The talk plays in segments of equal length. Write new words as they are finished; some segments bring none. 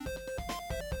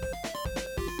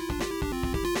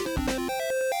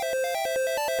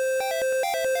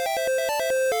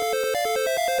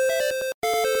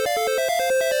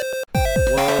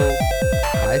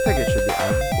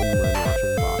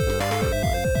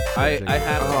I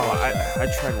have.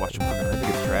 I tried watching one. I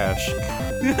think it's trash.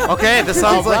 Okay, this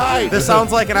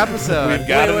sounds like an episode. We've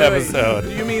got an Wait. episode.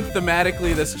 Do you mean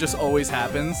thematically this just always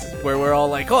happens, where we're all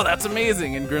like, "Oh, that's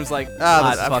amazing," and Grimm's like, Ah,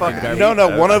 "That's this is fucking fucking- garbage."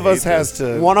 No, one I of us hate has this.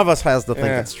 to One of us has to think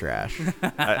Yeah. it's trash.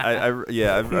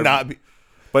 I've not be.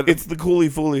 but It's the Cooley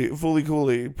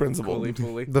principle. Fully.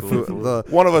 The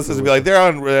One of us has to be like,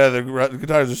 the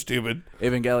guitars are stupid.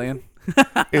 Evangelion.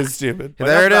 It's stupid.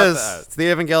 there it enough is. about that. It's the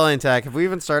Evangelion tag. Have we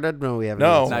even started? No, we haven't.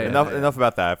 No. even started. Not yet. enough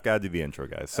about that. I've got to do the intro,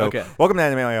 guys. So, Okay. welcome to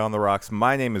Anime on the Rocks.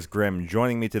 My name is Grim.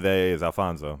 Joining me today is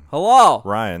Alfonso, Hello.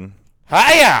 Ryan,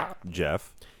 Hiya!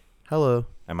 Jeff, Hello.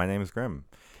 and my name is Grim.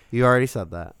 You already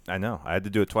said that. I know. I had to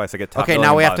do it twice. I get top Okay, billing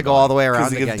now we and have to bottom go all the billing. way around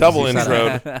Because he again. gets double 'cause you said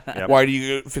it. introed. Yep. Why do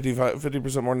you get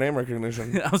 50% more name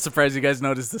recognition? I'm surprised you guys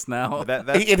noticed this now. That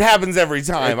It happens every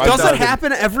time. I've Does done it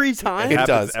happen every It time? It happens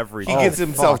does. every He time. gets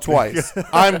himself twice.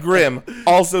 I'm Grim.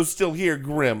 Also still here,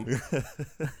 Grim.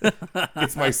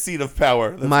 It's my seat of power.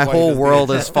 That's My why he whole does the world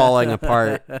intro. is falling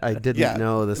apart. I didn't Yeah.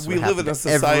 know this We would live in happen a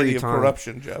society every of time.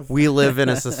 corruption, Jeff. We live in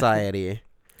a society.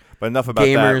 But enough about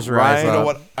Gamers that. rise Ryan, You know up.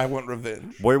 what? I want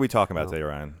revenge. what are we talking about today,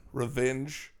 Ryan?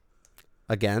 Revenge.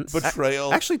 Against?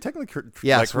 Betrayal. Actually, technically,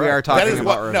 Yes, we are that talking is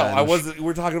about what. No, I revenge. wasn't.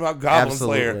 We're talking about Goblin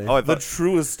Absolutely. Slayer. Oh, I The thought-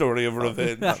 truest story of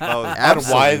revenge. And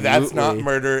Absolutely. why that's not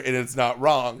murder and it's not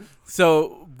wrong.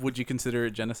 So, would you consider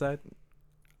it genocide?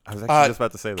 I was actually just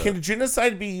about to say that. Can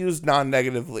genocide be used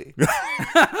non-negatively?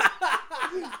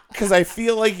 Because I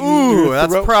feel like Ooh, you're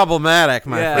that's throw- problematic,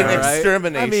 my Yeah, an friend. right?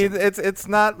 extermination. I mean, it's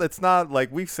not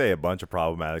like we say a bunch of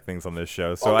problematic things on this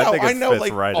show, so Oh, I no, think it know, fits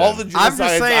like, right all in. the I'm just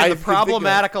genocides saying I the could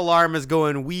problematic alarm is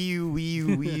going wee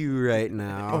right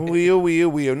now. Wee.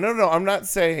 No, I'm not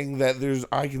saying that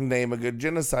I can name a good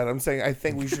genocide. I'm saying I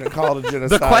think we shouldn't call it a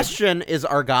genocide. The question is,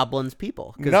 are goblins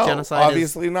people? 'Cause no, genocide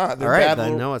obviously not. Is, They're all right, bad then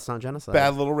little, no, it's not genocide.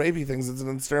 bad little rapey things. It's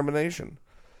an extermination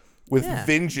with Yeah.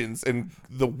 vengeance and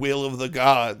the will of the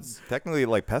gods. Technically,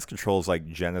 like pest control is like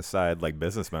genocide, like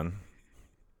businessmen.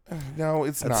 No,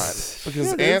 it's not because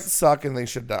Yeah, it ants is. suck and they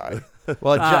should die.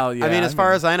 Well, yeah, I mean, I as far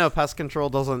mean- as I know, pest control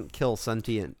doesn't kill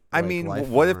sentient. I like, mean, life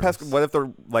what if forms. what if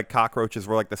the like cockroaches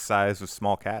were like the size of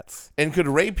small cats? And could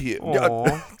rape you.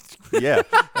 Aw. Yeah.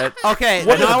 Okay,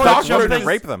 What now if we're cockroaches- jumping.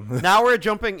 rape them. Now we're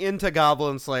jumping into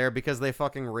Goblin Slayer because they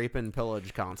fucking rape and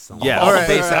pillage constantly. Yeah. That's All right,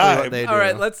 basically all right. what they do. All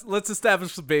right, let's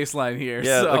establish the baseline here.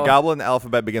 Yeah, so, the goblin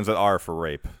alphabet begins with R for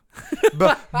rape.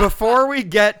 Before we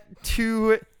get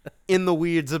too in the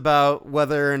weeds about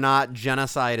whether or not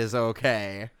genocide is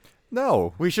okay,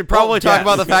 No. we should probably Well, talk yeah.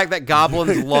 about the fact that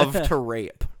goblins love to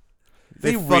rape.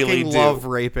 They They fucking really do. love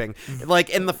raping. Like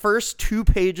in the first 2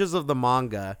 pages of the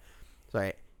manga,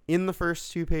 in the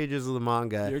first 2 pages of the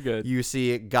manga, You're good. you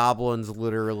see goblins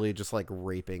literally just like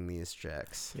raping these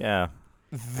chicks. Yeah.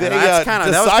 They That was decide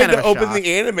kind of to a open shock.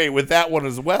 the anime with that one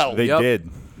as well. They Yep. did.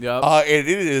 Yep. And it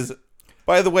is,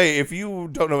 by the way, if you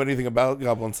don't know anything about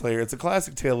Goblin Slayer, it's a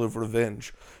classic tale of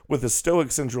revenge with a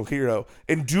stoic central hero.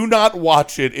 And do not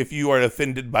watch it if you are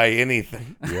offended by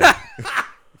anything. Yeah.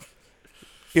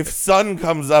 If sun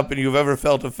comes up and you've ever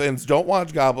felt offense, don't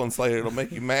watch Goblin Slayer. It'll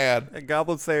make you mad. A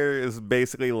Goblin Slayer is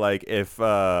basically like if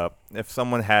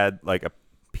someone had like a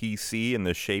PC in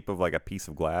the shape of like a piece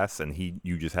of glass and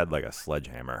you just had like a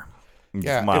sledgehammer. You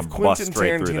Yeah, just wanna if bust Quentin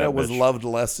straight through Tarantino that was bitch. loved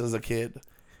less as a kid,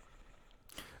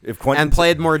 If Quentin And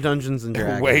played more Dungeons and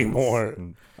Dragons. way more.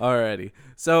 Alrighty.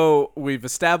 So we've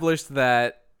established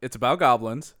that it's about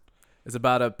goblins. It's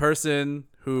about a person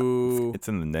who. it's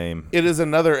in the name. It is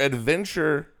another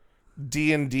adventure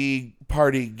D&D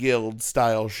party guild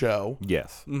style show.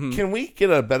 Yes. Can we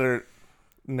get a better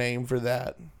name for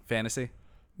that? Fantasy.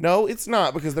 No, it's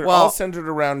not because they're Well- all centered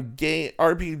around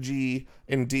RPG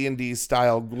and D&D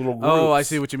style little groups. Oh, I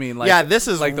see what you mean. Like, yeah, this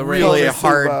is like the really Rails.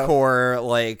 hardcore,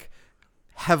 like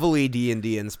heavily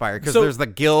D&D inspired. Because So- there's the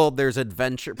guild, there's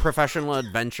professional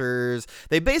adventures.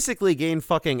 They basically gain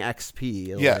fucking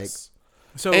XP. Yes.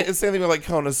 So And it's the same thing with like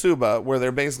Konosuba, where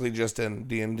they're basically just in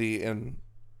D&D in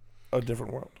a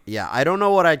different world. Yeah, I don't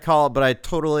know what I'd call it, but I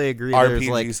totally agree.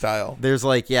 RPG style. There's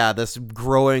like this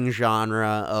growing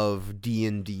genre of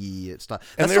D&D stuff.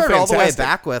 That And they're started all the way fantastic.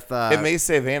 back with. It may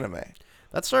save anime.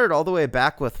 That started all the way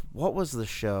back with what was the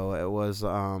show? It was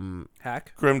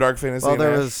hack. Grimdark Fantasy. well and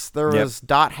there Ash. was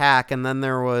Dot Hack, and then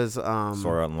there was Sword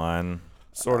Art Online.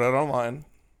 Sword Art Online.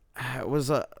 it was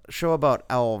a show about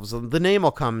elves. The name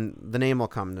will come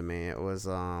to me. It was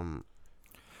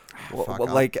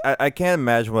Like I can't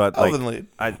imagine what like Elvenlied.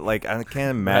 I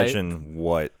can't imagine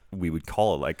what we would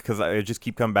call it like because I just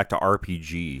keep coming back to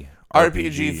RPG.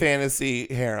 RPG fantasy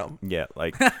harem. Yeah,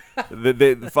 like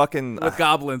the fucking With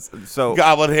goblins. so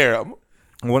Goblin harem.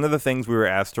 One of the things we were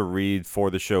asked to read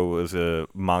for the show was a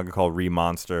manga called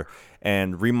Remonster,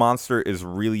 and Remonster is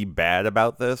really bad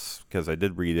about this because I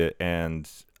did read it, and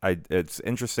it's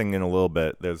interesting in a little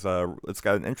bit. It's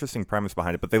got an interesting premise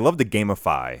behind it, but they love to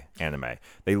gamify anime.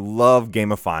 They love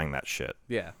gamifying that shit.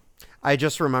 Yeah. I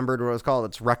just remembered what it was called.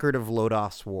 It's Record of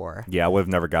Lodoss War. Yeah, I would have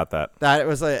never got that.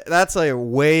 That's a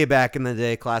way back in the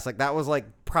day classic. That was like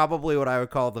probably what I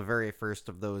would call the very first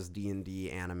of those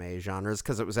D&D anime genres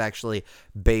because it was actually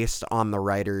based on the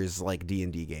writer's like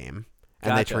D&D game,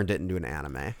 and they Gotcha. turned it into an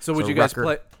anime. So would you guys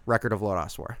play? Record of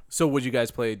Lodoss War? So would you guys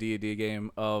play a D&D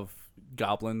game of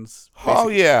goblins? Oh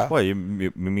yeah, What, you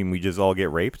mean we just all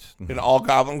get raped? an all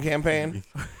goblin campaign.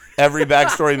 Every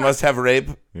backstory must have rape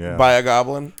Yeah. by a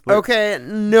goblin. Okay,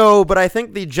 no, but I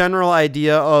think the general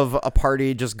idea of a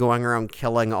party just going around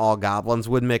killing all goblins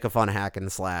would make a fun hack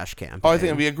and slash campaign. Oh, I think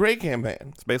it'd be a great campaign.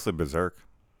 It's basically Berserk.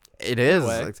 It is.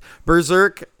 way. It's-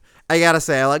 Berserk, I gotta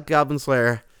say, I like Goblin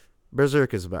Slayer.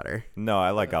 Berserk is better. No,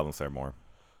 I like Goblin Slayer more.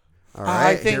 All right,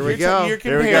 I think here we you're go. you're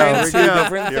Here we comparing go. two Here we go.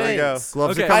 different Here we go. things.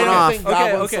 Gloves Okay. are coming I don't off. think Okay,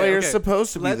 Goblin okay, Slayer is okay.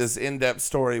 supposed to be Let's- this in-depth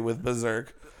story with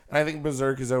Berserk. And I think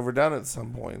Berserk is overdone at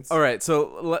some points. All right.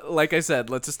 So, like I said,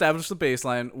 let's establish the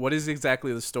baseline. What is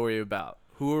exactly the story about?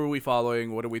 Who are we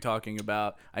following? What are we talking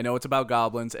about? I know it's about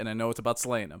goblins, and I know it's about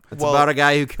slaying them. It's Well, about a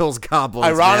guy who kills goblins.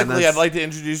 Ironically, man. I'd like to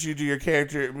introduce you to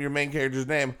your main character's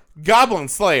name, Goblin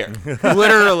Slayer.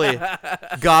 literally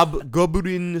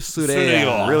Goblin Slayer.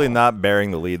 Slayer. Really not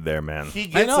bearing the lead there, man. He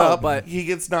gets know, up, but- he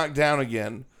gets knocked down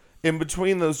again. In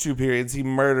between those two periods, he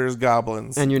murders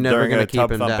goblins. And you're never During gonna a keep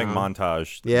tub him thumping down.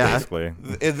 montage, Yeah. basically.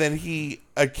 And then he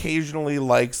occasionally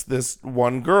likes this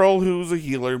one girl who's a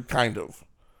healer, kind of.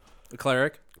 The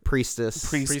cleric, Priestess.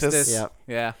 Priestess. Yeah.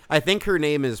 yeah, I think her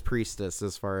name is Priestess,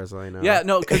 as far as I know. yeah.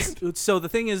 No, because so the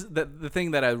thing is that the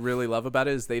thing that I really love about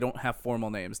it is they don't have formal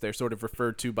names. They're sort of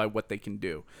referred to by what they can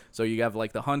do. So you have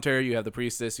like the hunter, you have the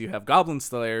priestess, you have Goblin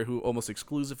Slayer, who almost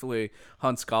exclusively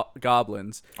hunts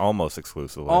goblins. Almost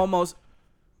exclusively.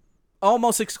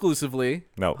 Almost exclusively.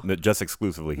 No, just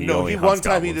exclusively. He No, only he hunts one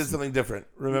time he goblins. did something different.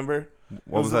 Remember?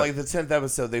 What it was was that? like the 10th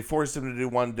episode. They forced him to do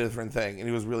one different thing, and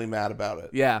he was really mad about it.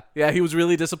 Yeah, he was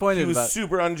really disappointed He was about.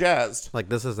 super unjazzed. Like,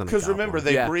 this isn't a Because goblin. remember,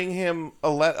 they Yeah. bring him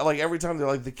like every time they're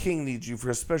like, the king needs you for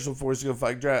a special force to go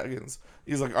fight dragons.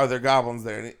 He's like, are there goblins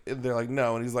there? And they're like,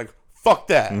 no. And he's like, fuck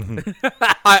that.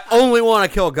 I only want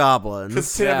to kill Because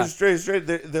goblins. Tim Yeah. is straight.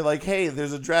 They're like, hey,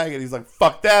 there's a dragon. He's like,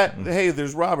 fuck that. Hey,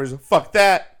 there's robbers. Fuck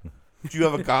that. Do you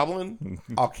have a goblin?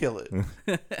 I'll kill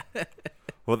it.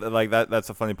 Well, like that's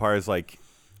the funny part is like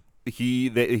he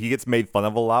gets made fun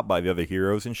of a lot by the other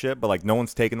heroes and shit, but like no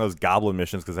one's taking those goblin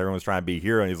missions because everyone's trying to be a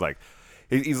hero, and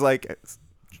he's like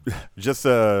just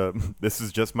this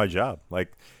is just my job.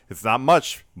 Like it's not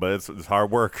much, but it's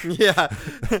hard work. Yeah.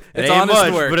 It It's ain't honest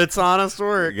much, work. but it's honest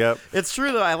work. Yep. It's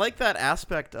true, though. I like that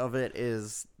aspect of it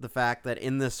is the fact that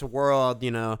in this world,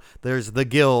 you know, there's the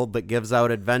guild that gives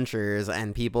out adventures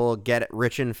and people get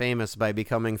rich and famous by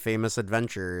becoming famous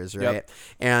adventurers, right? Yep.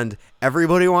 And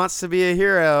everybody wants to be a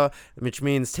hero, which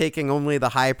means taking only the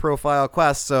high profile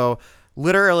quests. So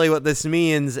literally what this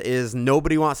means is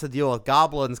nobody wants to deal with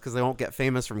goblins because they won't get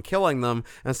famous from killing them.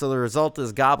 And so the result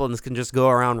is goblins can just go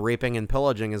around raping and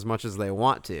pillaging as much as they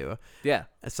want to. Yeah,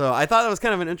 So I thought that was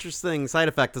kind of an interesting side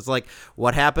effect. It's like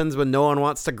what happens when no one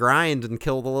wants to grind and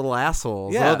kill the little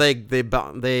assholes. Yeah. Oh, they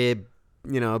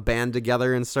band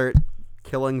together and start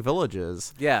killing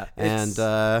villages. yeah.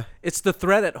 And It's the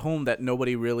threat at home that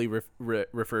nobody really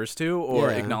refers to or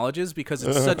Yeah. acknowledges because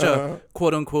it's such a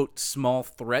quote unquote small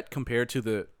threat compared to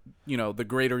the the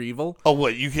greater evil. Oh,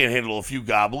 what? You can't handle a few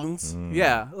goblins?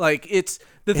 Yeah, like it's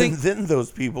the thing. And then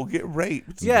those people get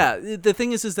raped. Yeah, the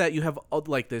thing is that you have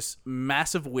like this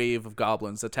massive wave of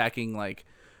goblins attacking like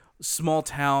small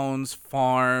towns,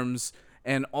 farms,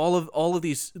 and all of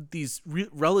these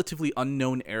relatively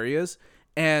unknown areas,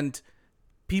 and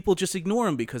people just ignore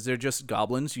them because they're just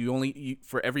goblins.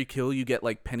 For every kill you get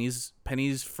like pennies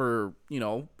for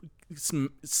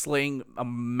slaying a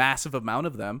massive amount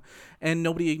of them, and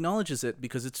nobody acknowledges it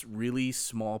because it's really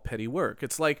small petty work.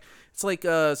 It's like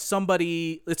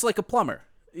somebody. It's like a plumber.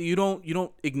 You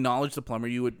don't acknowledge the plumber.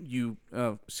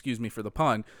 Excuse me for the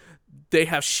pun. They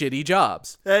have shitty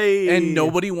jobs. Hey. And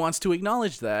nobody wants to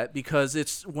acknowledge that because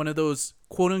it's one of those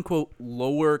quote unquote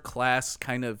lower class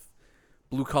kind of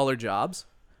blue collar jobs,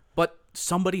 but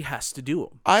somebody has to do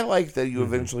them. I like that you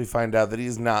eventually find out that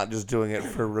he's not just doing it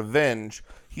for revenge.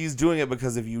 He's doing it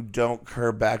because if you don't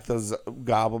curb back those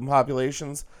goblin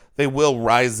populations, they will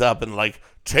rise up and like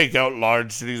take out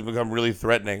large cities and become really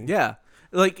threatening. Yeah.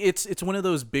 Like it's one of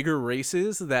those bigger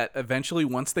races that eventually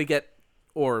once they get,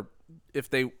 or if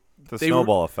they The they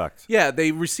snowball effect. Yeah,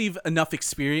 they receive enough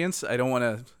experience. I don't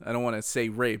want to say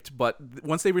raped, but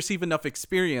once they receive enough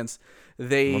experience,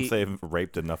 Once they've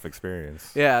raped enough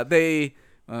experience. yeah, they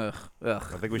I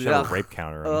think we should have a rape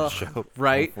counter on the show.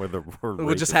 right? Where the word we'll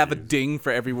rape just is have a used. ding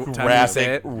for every time you say Graphic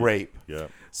it. rape. Yeah.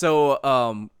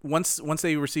 So once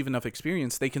they receive enough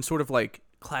experience, they can sort of like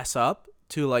class up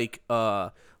to like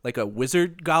a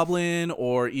wizard goblin,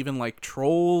 or even like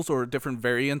trolls, or different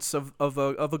variants of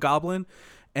a goblin,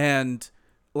 and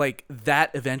like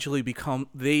that eventually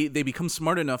they become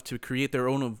smart enough to create their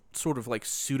own sort of like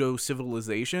pseudo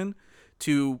civilization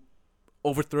to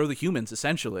overthrow the humans,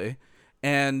 essentially.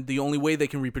 And the only way they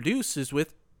can reproduce is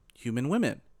with human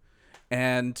women,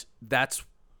 and that's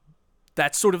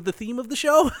sort of the theme of the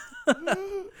show.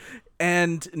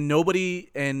 And nobody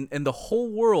and the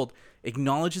whole world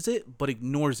acknowledges it but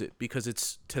ignores it, because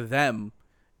it's, to them,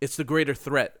 it's the greater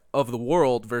threat of the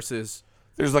world versus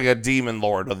There's like a demon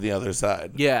lord on the other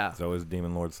side. yeah. There's always a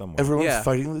demon lord somewhere. Everyone's Yeah.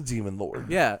 fighting the demon lord.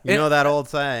 Yeah. You know that old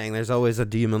saying, there's always a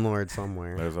demon lord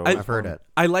somewhere. There's always I've heard it.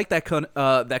 I like that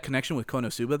that connection with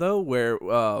Konosuba though, where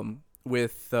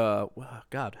with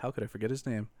God, how could I forget his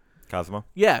name? Cosmo.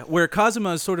 Yeah, where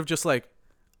Kazuma is sort of just like,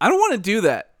 I don't want to do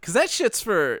that because that shit's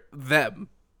for them,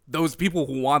 those people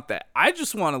who want that. I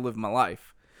just want to live my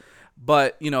life.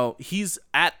 But, you know, he's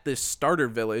at this starter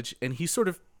village and he's sort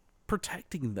of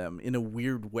protecting them in a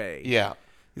weird way. Yeah.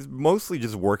 He's mostly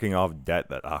just working off debt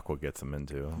that Aqua gets him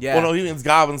into. Yeah. Well, no, he means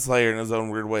Goblin Slayer in his own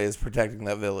weird way is protecting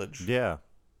that village. Yeah.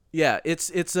 Yeah,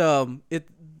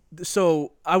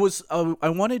 so I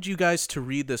wanted you guys to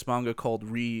read this manga called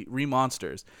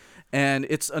Re-Monsters. And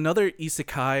it's another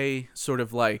isekai sort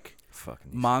of like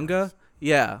Fucking manga.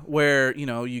 Yeah, where, you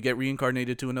know, you get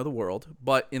reincarnated to another world.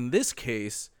 But in this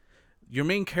case, your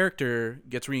main character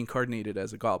gets reincarnated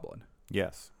as a goblin.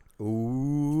 Yes.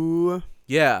 Ooh.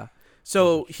 Yeah.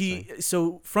 So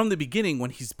so from the beginning,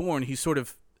 when he's born, he sort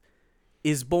of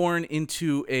is born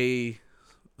into a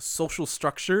social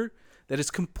structure that is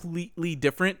completely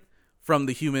different from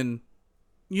the human,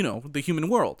 the human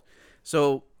world.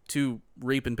 So to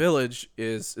rape and pillage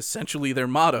is essentially their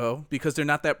motto, because they're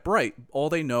not that bright. All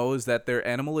they know is that their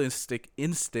animalistic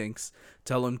instincts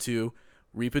tell them to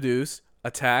reproduce,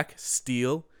 attack,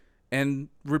 steal, and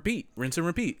repeat, rinse and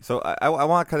repeat. So I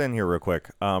want to cut in here real quick.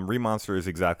 Remonster is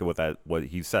exactly what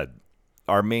he said.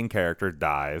 Our main character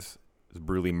dies, is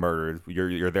brutally murdered.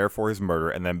 You're there for his murder,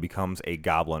 and then becomes a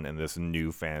goblin in this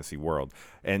new fantasy world.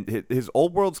 And his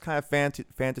old world's kind of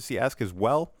fantasy-esque as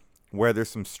well, where there's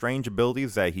some strange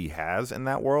abilities that he has in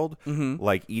that world,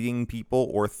 like eating people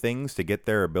or things to get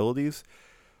their abilities.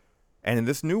 And in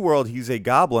this new world, he's a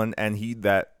goblin, and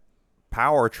that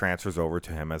power transfers over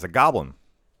to him as a goblin.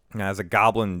 Now, as a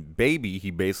goblin baby,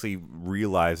 he basically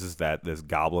realizes that this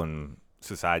goblin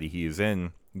society he is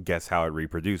in, guess how it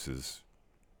reproduces?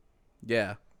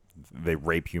 Yeah. They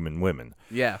rape human women.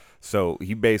 Yeah. So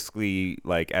he basically,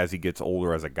 like, as he gets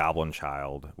older as a goblin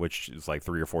child, which is like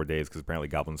 3 or 4 days, because apparently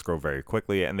goblins grow very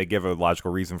quickly, and they give a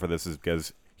logical reason for this is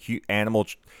because animal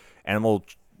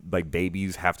like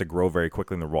babies have to grow very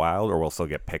quickly in the wild, or else they'll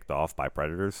get picked off by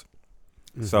predators.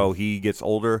 So he gets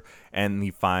older, and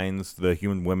he finds the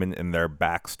human women in their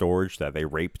back storage that they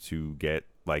rape to get,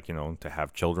 like, to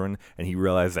have children. And he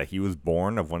realized that he was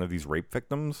born of one of these rape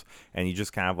victims, and he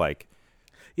just kind of like...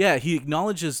 Yeah, he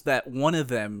acknowledges that one of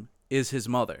them is his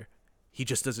mother. He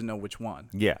just doesn't know which one.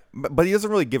 Yeah, but he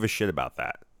doesn't really give a shit about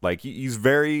that. Like, he's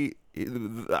very...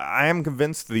 I am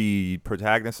convinced the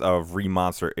protagonist of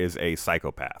Remonster is a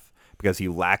psychopath, because he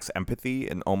lacks empathy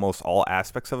in almost all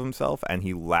aspects of himself, and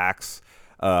he lacks...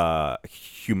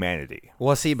 humanity.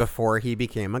 Was he before he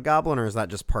became a goblin, or is that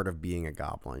just part of being a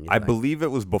goblin? I believe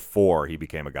it was before he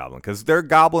became a goblin, because there are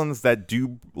goblins that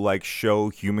do like show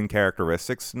human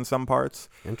characteristics in some parts.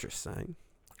 Interesting.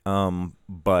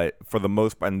 But for the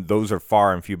most part, and those are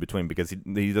far and few between, because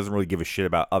he doesn't really give a shit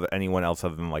about anyone else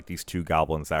other than like these 2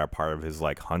 goblins that are part of his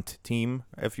like hunt team,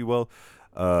 if you will.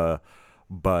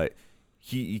 But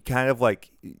he kind of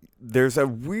like, there's a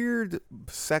weird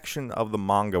section of the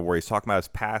manga where he's talking about his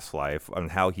past life and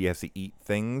how he has to eat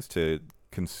things to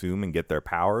consume and get their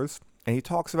powers. And he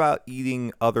talks about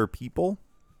eating other people.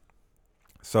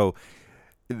 So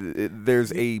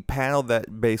there's a panel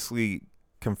that basically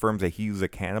confirms that he's a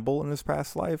cannibal in his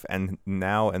past life. And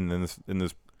now, and then in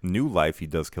this new life, he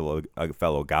does kill a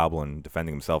fellow goblin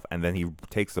defending himself, and then he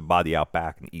takes the body out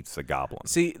back and eats the goblin.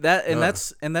 See that, and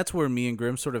that's where me and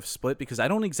Grim sort of split, because I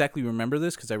don't exactly remember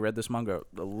this, because I read this manga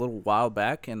a little while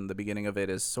back, and the beginning of it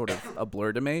is sort of a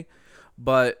blur to me.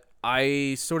 But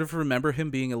I sort of remember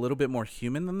him being a little bit more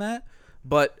human than that.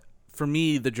 But for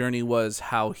me, the journey was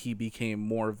how he became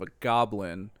more of a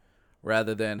goblin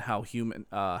rather than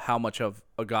how much of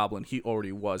a goblin he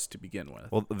already was to begin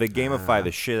with. Well, they gamify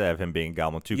the shit out of him being a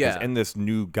goblin too, because Yeah. in this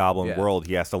new goblin Yeah. world,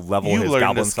 he has to level You his learn to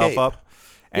goblin self escape. up,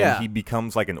 and Yeah. he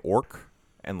becomes like an orc,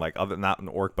 and like not an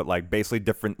orc, but like basically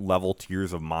different level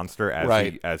tiers of monster as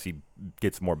Right. he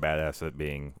gets more badass at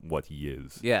being what he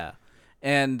is. Yeah.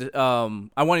 And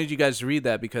I wanted you guys to read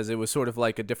that because it was sort of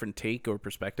like a different take or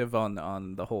perspective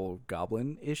on the whole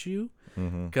goblin issue.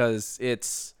 Because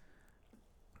it's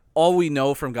all we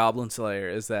know from Goblin Slayer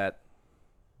is that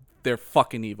they're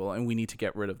fucking evil and we need to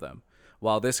get rid of them.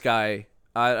 While this guy,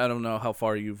 I don't know how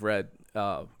far you've read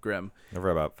Grim. I've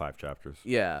read about 5 chapters.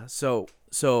 Yeah. So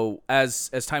as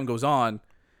time goes on,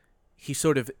 he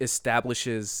sort of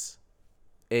establishes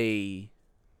a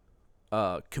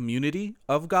community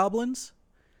of goblins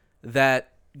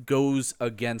that goes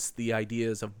against the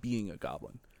ideas of being a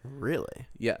goblin. Really?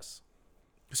 Yes.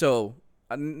 So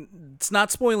it's not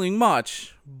spoiling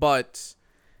much, but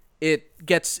it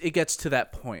gets to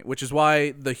that point, which is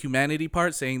why the humanity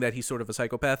part, saying that he's sort of a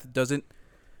psychopath, doesn't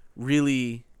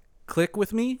really click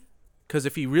with me. Because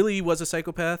if he really was a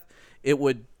psychopath, it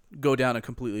would go down a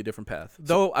completely different path.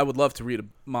 Though I would love to read a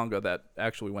manga that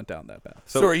actually went down that path.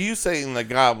 So are you saying that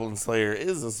Goblin Slayer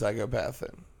is a psychopath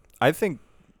then? I think,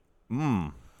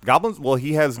 goblins. Well,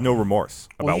 he has no remorse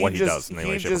about what he does in any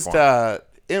way, shape, or form.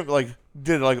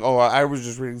 I was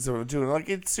just reading some of it too, and like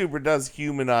it super does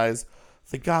humanize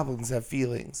the goblins have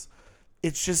feelings.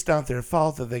 It's just not their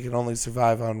fault that they can only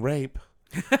survive on rape.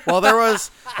 Well, there was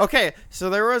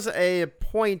a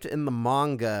point in the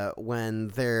manga when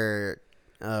they're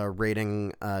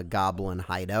raiding a goblin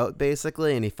hideout,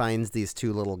 basically, and he finds these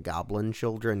 2 little goblin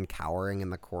children cowering in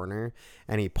the corner,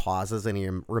 and he pauses and he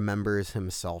remembers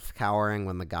himself cowering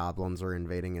when the goblins were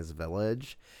invading his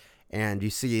village. And you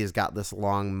see he's got this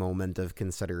long moment of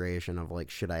consideration of, like,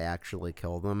 should I actually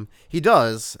kill them? He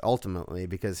does, ultimately,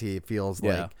 because he feels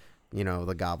like,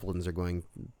 the goblins are going...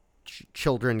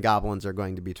 children goblins are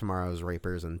going to be tomorrow's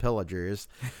rapers and pillagers.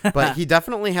 But he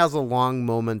definitely has a long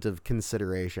moment of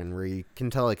consideration where you can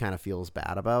tell he kind of feels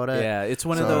bad about it. Yeah, it's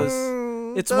one of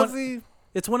those...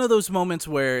 It's one of those moments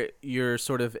where you're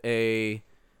sort of a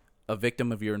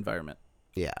victim of your environment.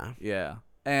 Yeah. Yeah.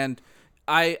 And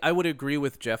I would agree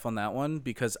with Jeff on that one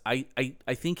because I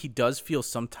think he does feel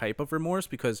some type of remorse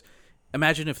because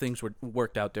imagine if things were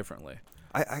worked out differently.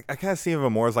 I kind of see him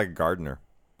more as like a gardener.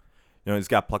 He's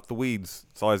got to pluck the weeds.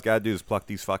 That's all he's got to do is pluck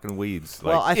these fucking weeds.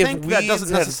 Well, I If think that Weeds doesn't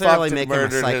had necessarily fucked and make him a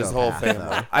murdered psychopath. his whole family.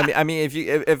 though. I mean, if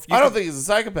you I don't think he's a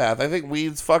psychopath. I think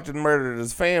Weeds fucked and murdered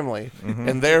his family,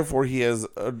 and therefore he is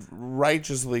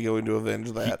righteously going to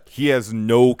avenge that. he has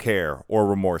no care or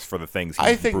remorse for the things.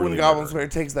 I think when brutally Goblin murdered. Slayer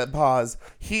takes that pause,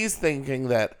 he's thinking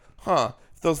that,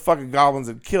 if those fucking goblins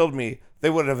had killed me, they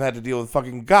wouldn't have had to deal with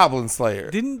fucking Goblin Slayer.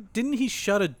 Didn't he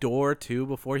shut a door too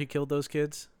before he killed those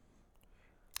kids?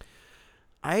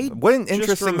 What an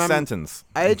interesting sentence.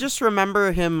 I just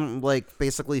remember him, like,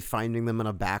 basically finding them in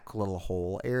a back little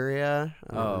hole area.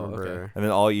 I don't remember. okay. And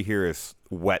then all you hear is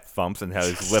wet thumps and how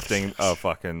he's lifting a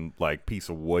fucking like piece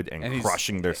of wood and he's-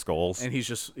 crushing their skulls. And he's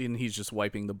just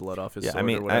wiping the blood off his Yeah, sword I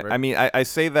mean, or whatever. I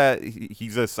say that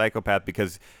he's a psychopath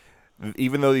because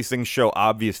even though these things show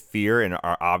obvious fear and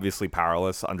are obviously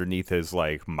powerless underneath his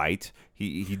like might,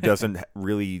 he doesn't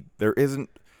really. There isn't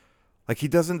like he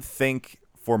doesn't think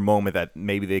for a moment that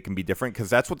maybe they can be different because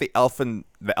that's what the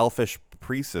elfish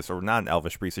priestess, or not an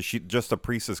elvish priestess, she just a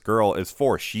priestess girl is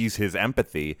for. She's his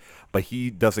empathy, but he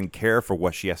doesn't care for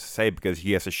what she has to say because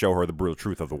he has to show her the brutal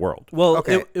truth of the world. well,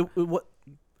 Okay. what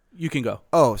you can go.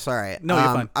 Oh, sorry. No,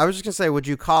 you're fine. I was just gonna say, would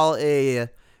you call a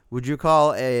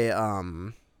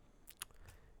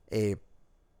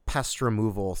pest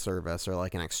removal service or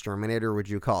like an exterminator? Would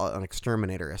you call an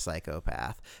exterminator a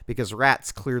psychopath? Because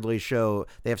rats clearly show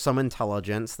they have some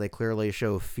intelligence. They clearly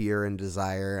show fear and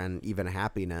desire and even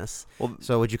happiness.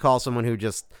 So would you call someone who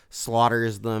just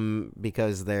slaughters them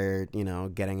because they're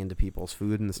getting into people's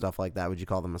food and stuff like that? Would you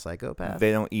call them a psychopath?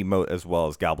 They don't emote as well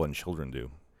as goblin children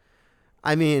do.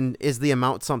 I mean, is the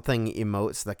amount something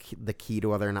emotes the key to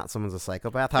whether or not someone's a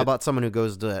psychopath? How about someone who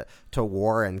goes to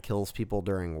war and kills people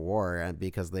during war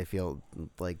because they feel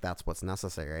like that's what's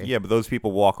necessary? Yeah, but those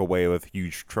people walk away with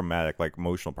huge traumatic, like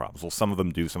emotional problems. Well, some of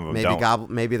them do, some of them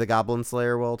don't. Maybe the Goblin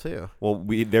Slayer will too. Well,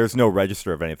 there's no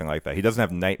register of anything like that. He doesn't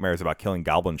have nightmares about killing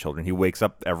goblin children. He wakes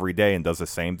up every day and does the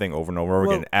same thing over and over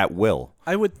again at will.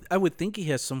 I would think he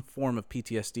has some form of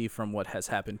PTSD from what has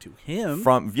happened to him.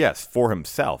 For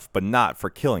himself, but not for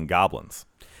killing goblins.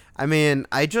 I mean,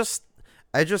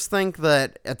 I just think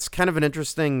that it's kind of an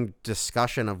interesting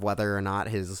discussion of whether or not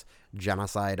his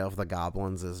genocide of the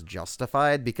goblins is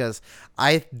justified, because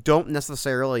I don't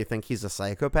necessarily think he's a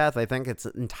psychopath. I think it's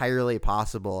entirely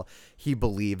possible he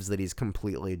believes that he's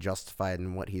completely justified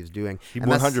in what he's doing. He And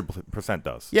that's- 100%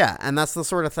 does. Yeah, and that's the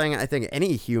sort of thing I think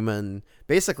any human,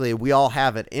 basically, we all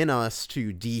have it in us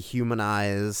to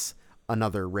dehumanize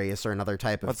another race or another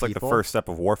type of That's like the people. first step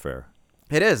of warfare.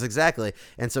 It is, exactly.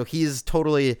 And so he's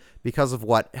totally, because of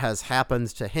what has happened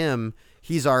to him,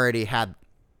 he's already had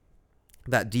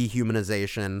that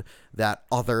dehumanization, that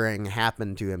othering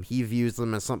happen to him. He views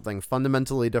them as something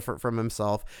fundamentally different from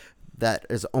himself that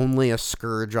is only a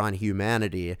scourge on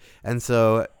humanity. And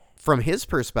so from his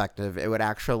perspective, it would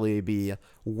actually be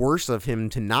worse of him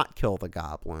to not kill the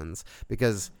goblins,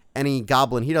 because any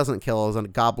goblin he doesn't kill is a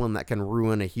goblin that can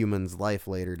ruin a human's life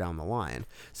later down the line.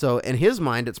 So in his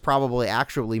mind, it's probably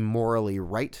actually morally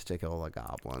right to kill the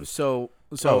goblins. So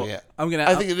Oh, yeah.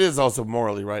 I think it is also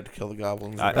morally right to kill the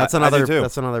goblins. That's I do another. too.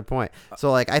 That's another point. So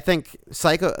like, I think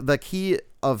the key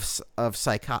of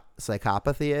psychopathy.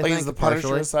 I like, think is the Punisher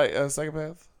partially. a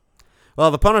psychopath?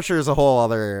 Well, the Punisher is a whole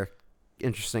other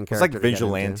interesting It's character. like to get into.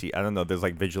 vigilante. I don't know. There's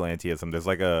like vigilanteism. There's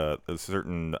like a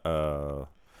certain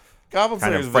Goblin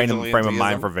kind Slayer is of frame of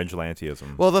mind vigilanteism. for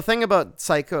vigilanteism. Well, the thing about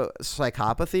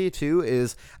psychopathy too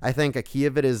is, I think a key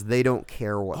of it is they don't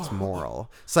care what's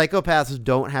moral. Psychopaths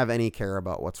don't have any care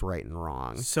about what's right and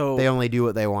wrong. So- they only do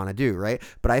what they want to do, right?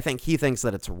 But I think he thinks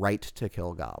that it's right to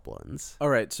kill goblins. All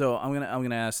right, so I'm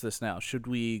gonna ask this now. Should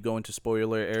we go into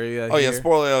spoiler area? Oh yeah, here?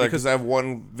 spoiler alert, because I have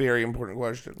one very important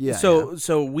question. Yeah.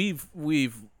 So we've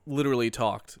literally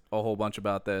talked a whole bunch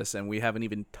about this, and we haven't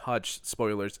even touched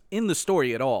spoilers in the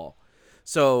story at all.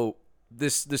 So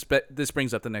this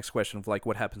brings up the next question of like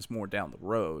what happens more down the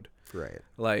road. Right.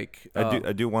 Like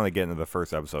I do want to get into the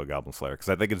first episode of Goblin Slayer because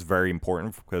I think it's very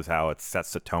important because how it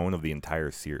sets the tone of the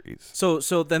entire series. So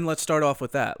then let's start off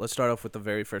with that. Let's start off with the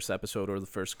very first episode or the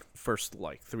first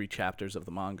like 3 chapters of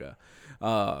the manga,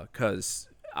 because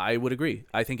I would agree.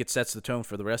 I think it sets the tone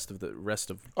for the rest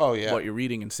of Oh, yeah. what you're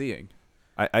reading and seeing.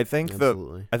 I think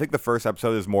Absolutely. the first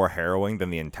episode is more harrowing than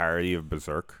the entirety of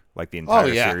Berserk, like the entire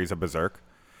yeah. series of Berserk,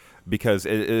 because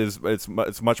it's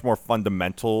much more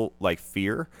fundamental, like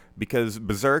fear. Because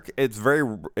Berserk,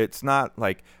 it's not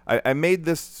like I made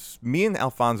this. Me and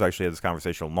Alfonso actually had this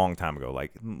conversation a long time ago,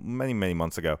 like many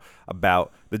months ago,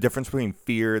 about the difference between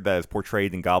fear that is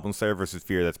portrayed in Goblin Slayer versus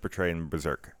fear that's portrayed in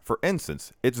Berserk. For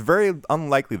instance, it's very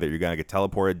unlikely that you're gonna get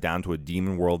teleported down to a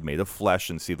demon world made of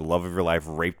flesh and see the love of your life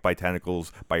raped by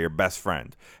tentacles by your best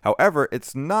friend. However,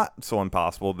 it's not so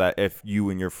impossible that if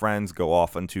you and your friends go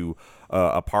off into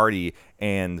a party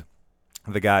and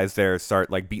the guys there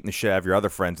start like beating the shit out of your other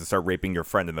friends and start raping your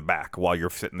friend in the back while you're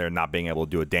sitting there not being able to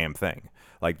do a damn thing.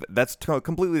 Like that's a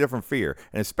completely different fear,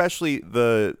 and especially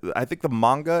I think the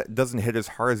manga doesn't hit as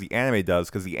hard as the anime does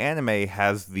because the anime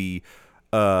has the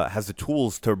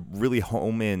tools to really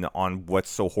home in on what's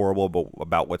so horrible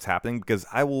about what's happening. Because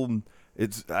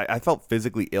I felt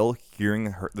physically ill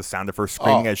hearing the sound of her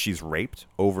screaming as she's raped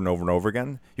over and over and over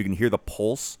again. You can hear the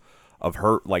pulse of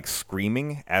her like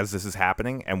screaming as this is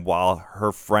happening, and while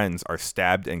her friends are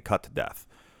stabbed and cut to death.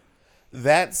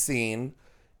 That scene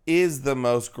is the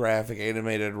most graphic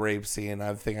animated rape scene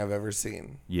I think I've ever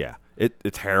seen. Yeah,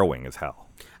 it's harrowing as hell.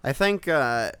 I think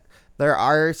there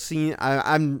are scenes.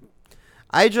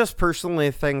 I just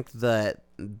personally think that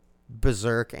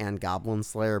Berserk and Goblin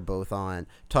Slayer both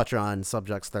touch on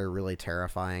subjects that are really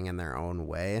terrifying in their own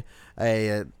way.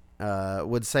 I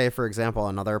would say, for example,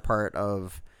 another part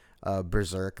of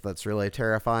Berserk that's really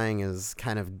terrifying is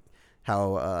kind of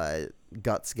how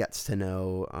Guts gets to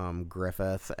know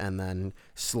Griffith and then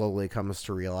slowly comes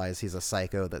to realize he's a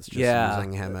psycho that's just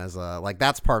using him as a, like,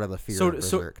 that's part of the fear of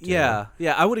Berserk too. Yeah,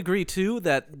 I would agree too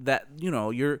that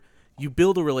you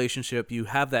build a relationship, you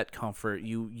have that comfort,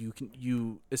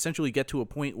 you essentially get to a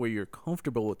point where you're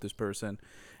comfortable with this person,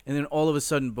 and then all of a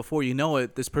sudden, before you know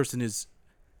it, this person is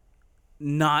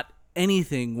not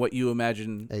anything what you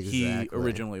imagine he Exactly.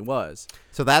 originally was.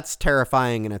 So that's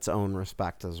terrifying in its own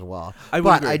respect as well. I would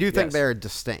but agree, I do think yes. they're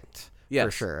distinct. For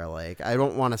Yes. sure. Like, I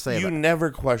don't want to say You that.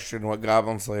 never question what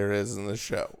Goblin Slayer is in this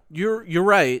show. You're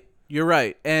right. You're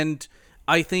right. And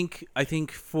I think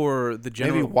for the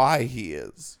general Maybe why he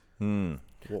is.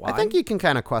 I think you can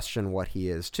kind of question what he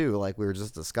is too. Like we were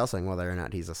just discussing whether or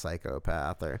not he's a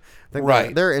psychopath. Or I think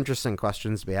Right. there are interesting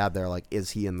questions to be had there. Like,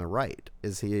 is he in the right?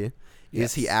 Is he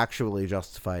actually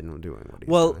justified in doing what he's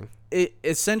doing?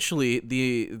 Essentially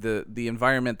the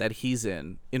environment that he's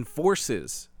in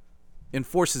enforces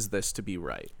this to be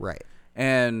right. Right.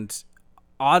 And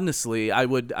honestly, I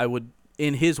would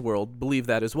in his world believe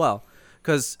that as well.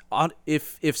 Because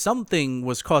if something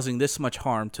was causing this much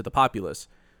harm to the populace,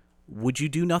 would you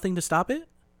do nothing to stop it?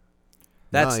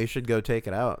 No, you should go take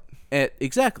it out.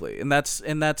 Exactly, and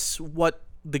that's what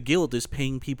the guild is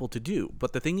paying people to do.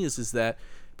 But the thing is that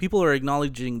people are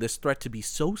acknowledging this threat to be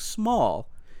so small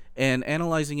and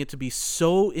analyzing it to be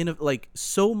so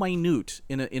so minute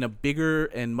in a bigger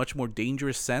and much more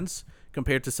dangerous sense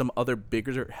compared to some other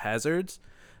bigger hazards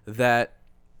that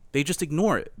they just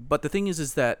ignore it. But the thing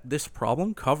is that this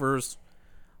problem covers,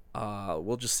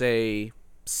 we'll just say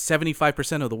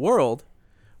 75% of the world,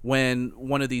 when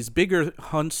one of these bigger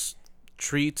hunts,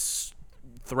 treats,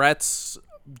 threats,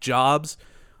 jobs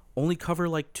only cover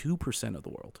like 2% of the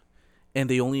world, and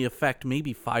they only affect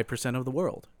maybe 5% of the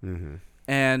world. Mm-hmm.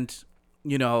 And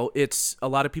it's a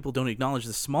lot of people don't acknowledge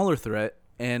the smaller threat,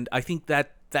 and I think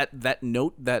that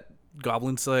note that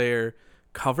Goblin Slayer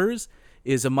covers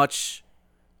is a much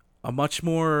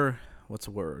more, what's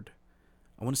the word?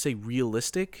 I want to say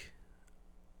realistic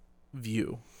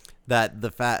view. That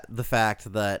the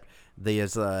fact that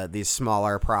these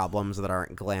smaller problems that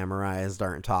aren't glamorized,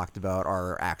 aren't talked about,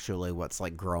 are actually what's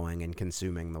like growing and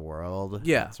consuming the world.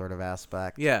 Yeah, that sort of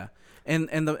aspect. Yeah, and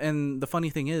the funny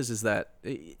thing is that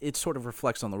it sort of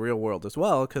reflects on the real world as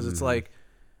well, because it's like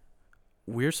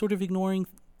we're sort of ignoring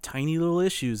tiny little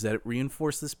issues that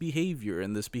reinforce this behavior,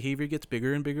 and this behavior gets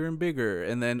bigger and bigger and bigger,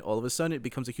 and then all of a sudden it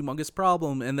becomes a humongous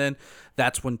problem, and then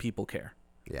that's when people care.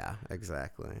 Yeah,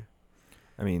 exactly.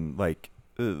 I mean, like,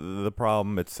 the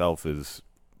problem itself is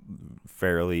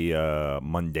fairly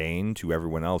mundane to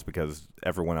everyone else, because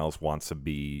everyone else wants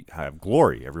to have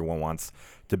glory. Everyone wants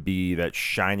to be that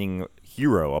shining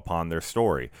hero upon their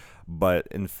story. But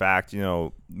in fact,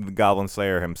 the Goblin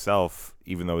Slayer himself,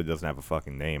 even though he doesn't have a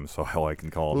fucking name, so all I can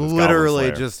call him is literally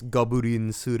Goblin Slayer. just Gaburin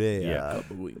Sureya. Yeah.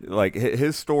 Like,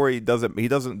 his story he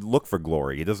doesn't look for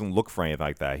glory. He doesn't look for anything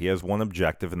like that. He has one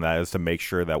objective, and that is to make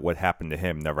sure that what happened to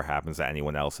him never happens to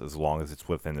anyone else, as long as it's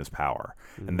within his power.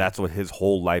 Mm-hmm. And that's what his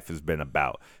whole life has been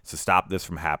about, to stop this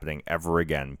from happening ever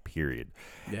again, period.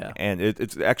 Yeah. And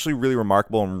it's actually really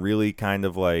remarkable and really kind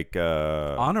of like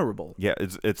honorable. Yeah,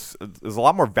 it's there's a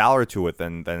lot more valor to it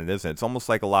than it isn't. It's almost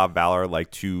like a lot of valor, like,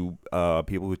 to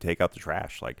people who take out the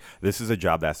trash. Like, this is a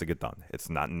job that has to get done. It's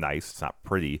not nice, it's not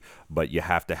pretty, but you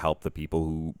have to help the people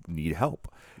who need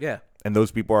help. Yeah. And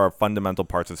those people are fundamental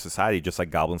parts of society, just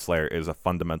like Goblin Slayer is a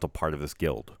fundamental part of this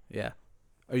guild. Yeah.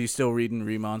 Are you still reading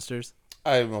Remonsters?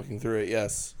 I'm looking through it,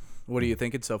 yes. What are you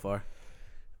thinking so far?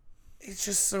 It's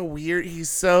just so weird. He's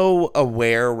so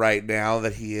aware right now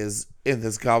that he is in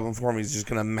this goblin form. He's just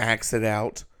going to max it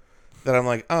out. That I'm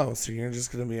like, oh, so you're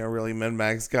just going to be a really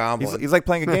min-max goblin. He's like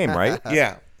playing a game, right?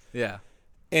 Yeah. Yeah.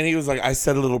 And he was like, I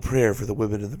said a little prayer for the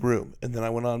women in the room. And then I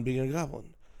went on being a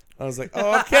goblin. I was like,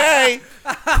 okay.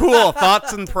 Cool.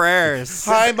 Thoughts and prayers.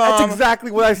 Hi, Mom. That's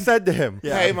exactly what I said to him.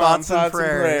 Yeah, hey, Mom, thoughts and thoughts and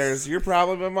prayers. prayers. You're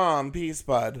probably my mom. Peace,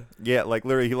 bud. Yeah, like,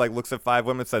 literally, he like looks at 5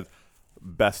 women and says,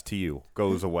 best to you,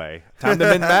 goes away. Time to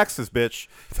min-max this bitch.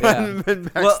 Yeah.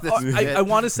 Well, this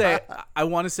bit. I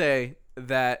want to say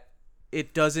that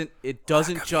it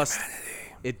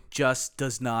just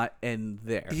does not end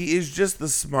there. He is just the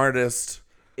smartest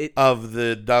It- of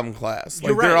the dumb class. Like,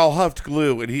 You're they're right. all huffed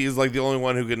glue, and he's like the only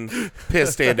one who can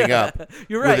piss standing up.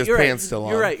 You're right. With his You're pants right. still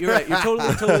on. You're right. You're right. You're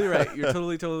totally right. You're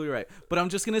totally right. But I'm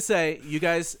just gonna say, you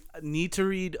guys need to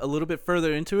read a little bit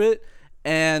further into it,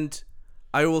 and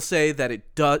I will say that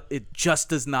it just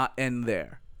does not end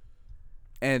there.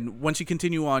 And once you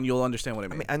continue on, you'll understand what I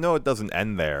mean. I mean, I know it doesn't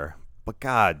end there, but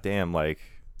god damn, like,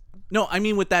 No, I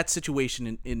mean with that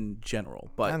situation in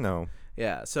general. But I know.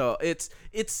 yeah, so it's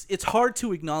hard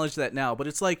to acknowledge that now, but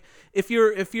it's like if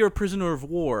you're a prisoner of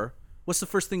war, what's the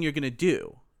first thing you're gonna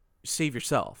do? Save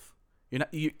yourself. You're not.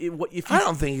 If I you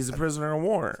don't think he's a prisoner of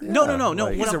war. no.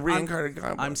 like, He's what a I'm reincarnated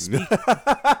goblin. I'm speaking.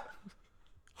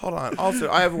 Hold on. Also,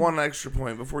 I have one extra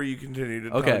point before you continue to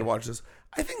tell me Okay. to watch this.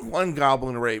 I think one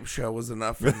goblin rape show was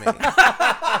enough for me.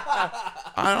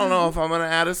 I don't know if I'm going to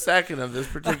add a second of this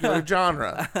particular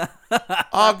genre.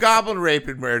 Oh, goblin rape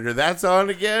and murder. That's on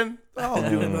again? I'll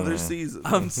do another season.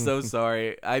 I'm so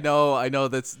sorry. I know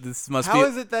this must How be.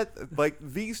 is it that, like,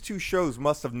 these two shows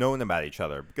must have known about each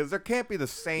other? Because there can't be the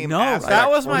same No, aspect That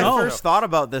was for my the No. first thought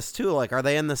about this too. Like, are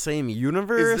they in the same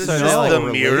universe? Is Are this they, just like, the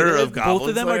related? mirror of Goblin Both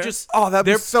of them Slayer? are just. Oh, that'd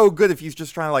be they're- so good if he's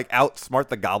just trying to, like, outsmart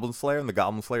the Goblin Slayer, and the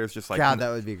Goblin Slayer is just like, God, that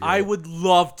would be great. I would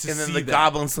love to And then see the that.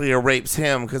 Goblin Slayer rapes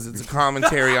him because it's a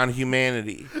commentary on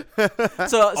humanity.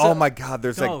 So, oh my god,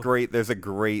 there's No. a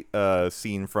great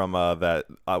scene from that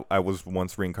I was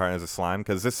once reincarnated as a slime,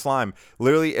 because this slime,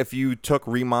 literally, if you took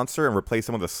Remonster and replaced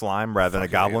him with a slime rather than a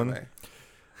Fucking goblin, anime.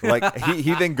 Like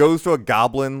he then goes to a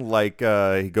goblin,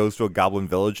 he goes to a goblin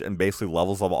village and basically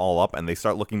levels them all up, and they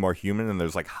start looking more human. And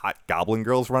there's like hot goblin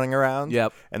girls running around.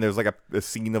 Yep. And there's like a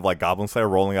scene of like Goblin Slayer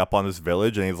rolling up on this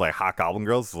village, and he's like, hot goblin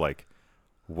girls. It's like,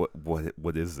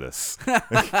 what is this?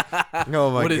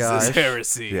 Oh my What is gosh. this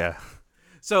heresy? Yeah.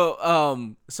 So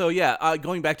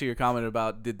going back to your comment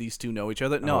about did these two know each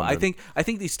other? No, I think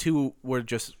these two were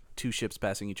just two ships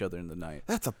passing each other in the night.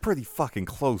 That's a pretty fucking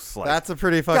close. Like, That's a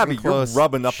pretty gotta fucking be, close. you're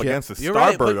rubbing up ship. against the You're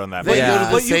right, starboard but on that. They boat. go to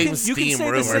the But same you can steam say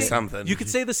the room or same- something. You could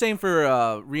say the same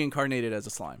for reincarnated as a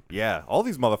slime. Yeah, all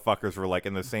these motherfuckers were like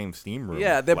in the same steam room.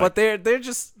 Yeah, but they're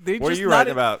just What are you not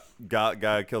writing about?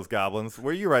 Guy kills goblins. What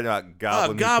are you writing about?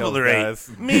 Goblin who kills Gobblerate.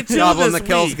 guys. Me too. Goblin this that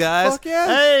kills week. guys. Fuck yeah.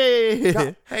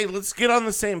 Hey. Hey, let's get on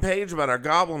the same page about our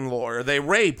goblin lore. They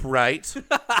rape, right?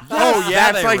 Oh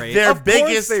yeah, That's they like rape. their Of course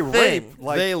biggest they thing. rape.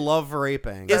 Like, they love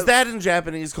raping. Is that in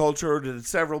Japanese culture, or did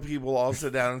several people all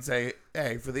sit down and say,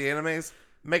 "Hey, for the animes,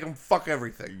 make them fuck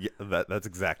everything, yeah, that's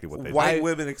exactly what they white do.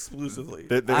 women exclusively"?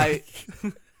 They-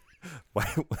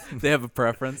 They have a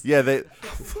preference. yeah, they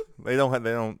don't.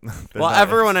 They're Well, not-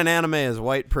 everyone in anime is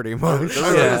white, pretty much. I was Yeah,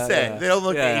 gonna say yeah. they don't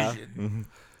look Yeah. Asian.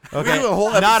 Okay, We do a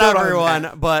whole not episode on everyone,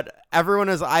 that. but everyone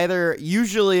is either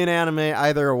usually in anime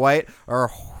either white or a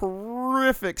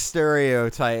horrific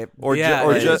stereotype. or yeah,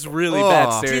 or it's just really Ugh.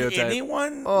 bad Did stereotype.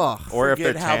 anyone Ugh. or if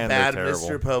forget they're how tan, bad they're terrible.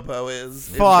 Mr. Popo is?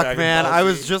 in Fuck, Dragon man. Ball I Z?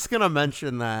 was just gonna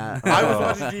mention that. I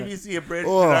was watching GBC Abridged,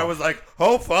 Ugh. and I was like,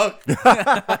 "Oh fuck,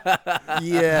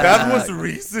 Yeah. that was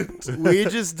recent." We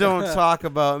just don't talk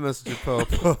about Mr.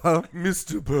 Popo.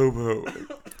 Mr. Popo.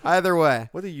 Either way.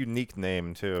 What a unique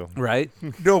name too. Right?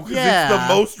 No, because Yeah. it's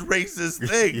the most racist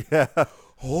thing. Yeah.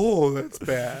 Oh, that's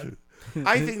bad.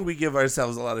 I think we give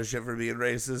ourselves a lot of shit for being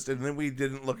racist, and then we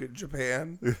didn't look at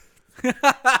Japan.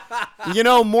 You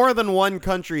know, more than one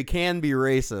country can be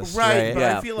racist, Right, right? but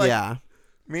Yeah. I feel like yeah.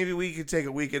 maybe we could take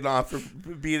a weekend off for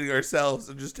beating ourselves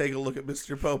and just take a look at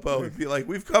Mr. Popo and be like,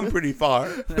 we've come pretty far.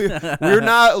 We're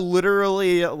not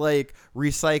literally like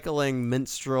recycling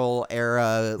minstrel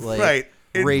era like Right.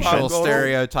 In racial Pongo.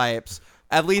 stereotypes.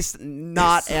 At least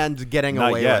not and getting Not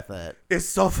away yet. with it. It's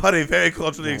so funny, very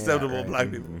culturally acceptable, right. black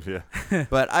people. Yeah.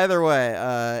 But either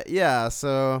way, yeah,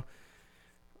 so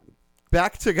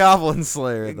back to Goblin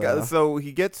Slayer though. So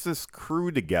he gets this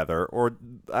crew together, or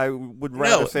I would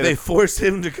rather No, say they that force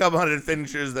him to come on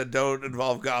adventures that don't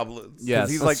involve goblins. Yes.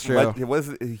 he's That's like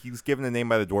true. he's given a name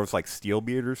by the dwarves like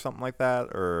Steelbeard or something like that,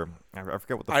 or I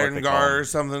forget what the fuck Iron they call Gar or him.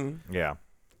 something. Yeah.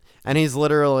 And he's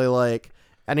literally like,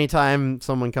 anytime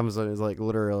someone comes in, he's like,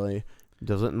 literally,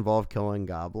 does it involve killing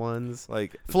goblins?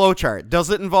 Like Flowchart.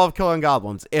 Does it involve killing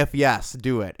goblins? If yes,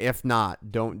 do it. If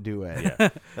not, don't do it. yeah,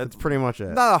 That's pretty much it.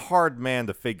 not a hard man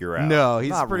to figure out. No, he's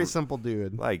a Not pretty r- simple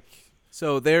dude. Like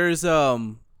So there's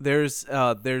a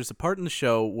part in the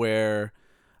show where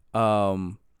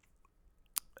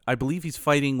I believe he's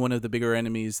fighting one of the bigger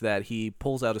enemies that he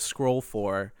pulls out a scroll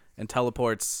for and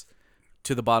teleports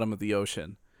to the bottom of the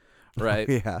ocean. Right?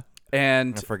 Yeah.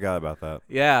 And I forgot about that.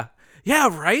 yeah,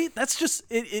 right. That's just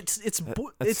it's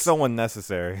It's so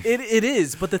unnecessary. It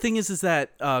is, but the thing is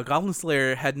that Goblin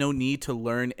Slayer had no need to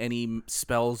learn any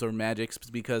spells or magics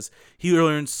because he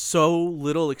learned so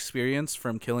little experience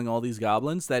from killing all these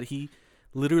goblins that he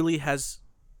literally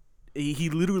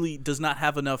does not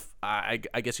have enough. I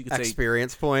guess you could say,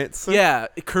 Experience points. yeah,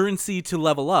 currency to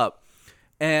level up.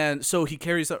 And so he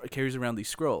carries around these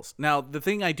scrolls. Now, the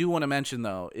thing I do want to mention,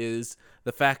 though, is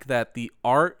the fact that the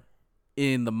art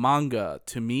in the manga,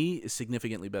 to me, is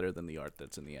significantly better than the art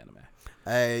that's in the anime.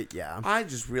 Yeah. I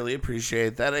just really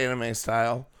appreciate that anime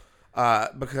style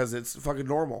because it's fucking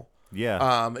normal.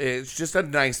 Yeah. It's just a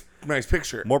nice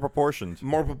picture. More proportioned.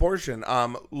 More proportion.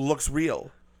 Looks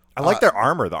real. I like their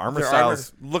armor. The armor Their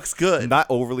style's armor looks good. not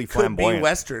overly Could be flamboyant.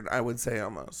 Western, I would say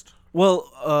almost.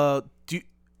 Well,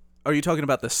 are you talking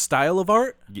about the style of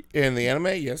art? In the anime,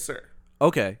 yes, sir.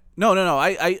 Okay. No.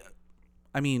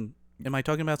 I mean, am I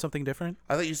talking about something different?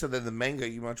 I thought you said that the manga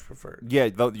you much preferred. Yeah,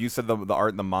 you said the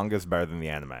art in the manga is better than the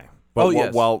anime. But Oh,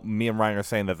 yes. while me and Ryan are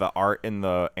saying that the art in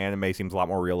the anime seems a lot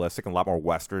more realistic and a lot more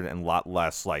Western and a lot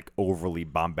less like overly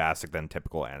bombastic than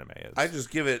typical anime is. I just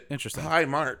give it Interesting. high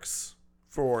marks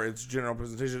for its general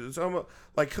presentation. It's almost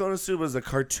like Konosuba is a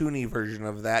cartoony version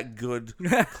of that good,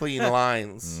 clean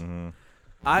lines.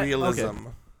 Realism. Okay.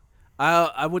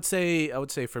 I would say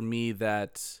for me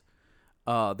that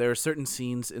there are certain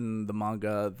scenes in the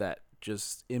manga that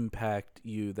just impact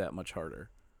you that much harder.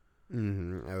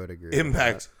 I would agree.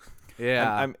 Impact.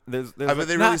 Yeah. I'm there's I mean,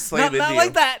 they not, really slave not into like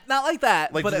you. that. Not like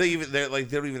that. Like but they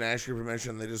don't even ask your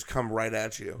permission. They just come right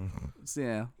at you.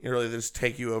 Yeah. Really, they just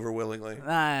take you over willingly.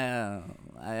 I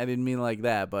didn't mean like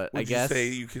that, but Would I guess. you say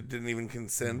you didn't even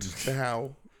consent to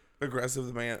how aggressive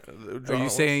the man? Are you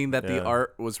saying that the Yeah.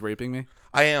 art was raping me?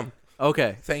 I am.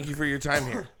 Okay. Thank you for your time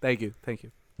here. Thank you.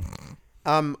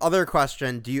 Other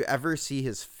question: do you ever see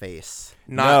his face?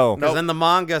 No. Because Nope. in the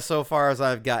manga, so far as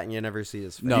I've gotten, you never see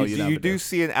his face. No, you, you never do do.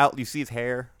 see you see his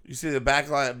hair. You see the back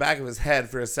of his head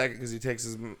for a second because he takes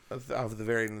his off at the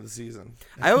very end of the season.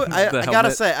 I The gotta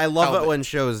helmet. say, I love Helmet. it when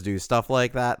shows do stuff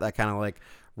like that. That kind of like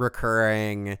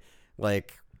recurring,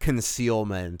 like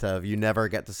concealment of you never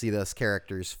get to see this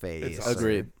character's face. awesome.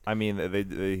 Agreed. I mean,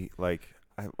 they like.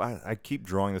 I keep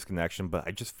drawing this connection, but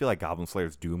I just feel like Goblin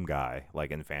Slayer's Doom guy,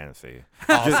 like in fantasy.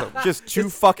 Awesome. Just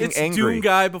too fucking It's angry. Doom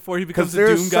guy before he becomes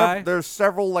Because a Doom guy. there's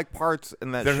several like parts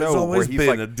in that There has show always where he's been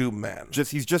like a Doom Man.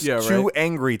 he's just Yeah, too right.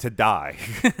 angry to die.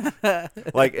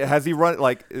 Like has he run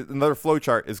like another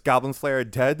flowchart? Is Goblin Slayer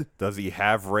dead? Does he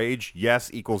have rage?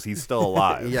 Yes equals he's still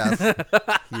alive. Yes,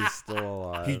 he's still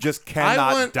alive. He just I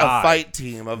cannot want die. a fight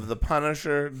team of the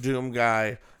Punisher, Doom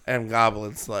Guy, and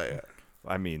Goblin Slayer.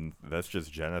 I mean, that's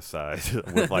just genocide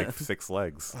with like 6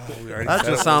 legs. Oh, we already That said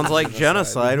just it sounds was like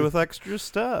genocide with extra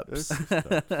steps.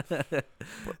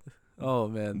 Oh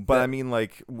man. But I mean,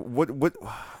 like, what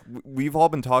we've all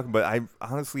been talking, but I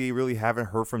honestly really haven't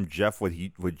heard from Jeff what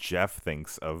Jeff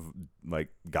thinks of like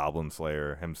Goblin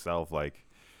Slayer himself. Like,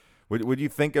 what do you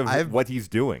think of what he's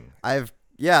doing?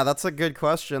 Yeah, that's a good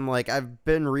question. Like, I've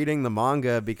been reading the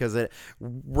manga because it,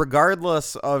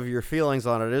 regardless of your feelings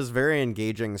on it, is very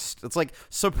engaging. It's like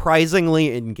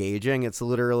surprisingly engaging. It's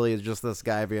literally just this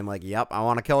guy being like, "Yep, I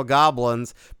want to kill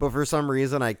goblins," but for some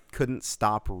reason I couldn't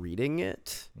stop reading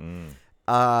it.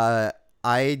 As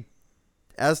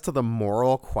to the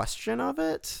moral question of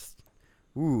it,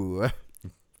 ooh,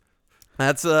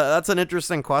 that's an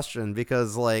interesting question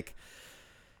because like.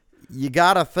 You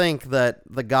gotta think that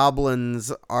the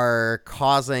goblins are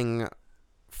causing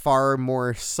far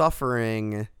more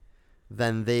suffering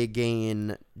than they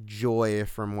gain joy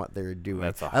from what they're doing.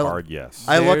 That's a hard yes.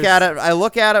 I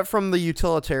look at it from the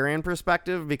utilitarian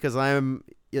perspective because I'm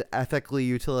ethically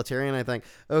utilitarian. I think,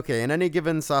 okay, in any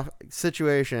given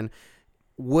situation,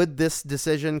 would this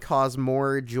decision cause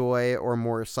more joy or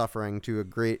more suffering to a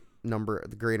greater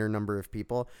number of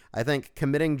people? I think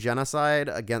committing genocide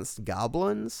against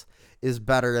goblins is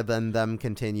better than them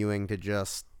continuing to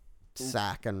just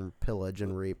sack and pillage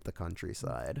and rape the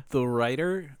countryside. The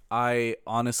writer, I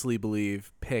honestly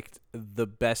believe, picked the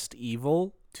best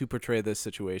evil to portray this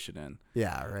situation in.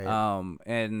 Yeah, right.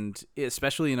 And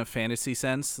especially in a fantasy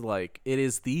sense, like it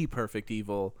is the perfect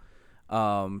evil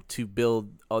to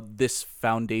build this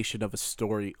foundation of a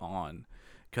story on,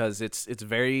 because it's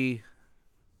very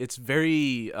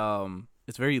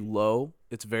low.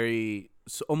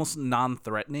 It's almost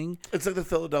non-threatening. It's like the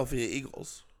Philadelphia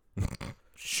Eagles.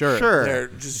 Sure. They're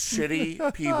just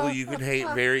shitty people you can hate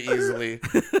very easily.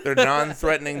 They're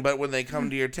non-threatening, but when they come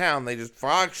to your town, they just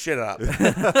fuck shit up.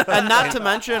 And not to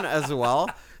mention as well,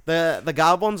 the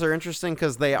goblins are interesting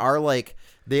because they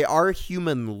are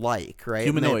human-like, right?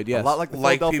 Humanoid, yes. A lot like the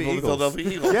Like Philadelphia people, Eagles. Philadelphia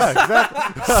Eagles. Yeah,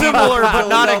 exactly. Similar, but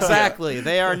not Philadelphia. exactly.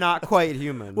 They are not quite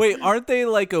human. Wait, aren't they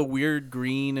like a weird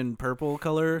green and purple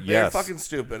color? They're Yes. fucking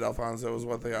stupid, Alfonso, is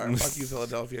what they are. Fuck you,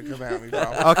 Philadelphia. Come at me, bro.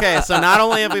 Okay, so not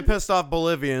only have we pissed off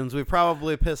Bolivians, we've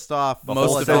probably pissed off The Most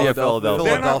whole of city of Philadelphia.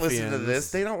 They're not Philadelphians. listening to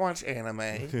this. They don't watch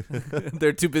anime.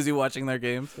 They're too busy watching their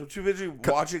games. They're too busy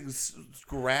watching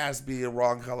grass be the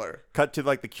wrong color. Cut to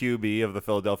like the QB of the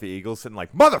Philadelphia Eagles sitting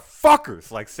like motherfuckers,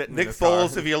 like sitting Nick in his car.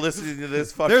 Foles, if you're listening to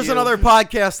this, fuck There's you. another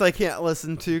podcast I can't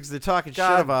listen to because they're talking shit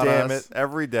God about damn us. it,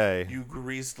 every day. You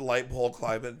greased light pole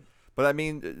climbing. But I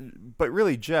mean, but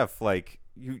really, Jeff, like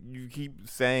you keep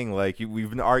saying like you've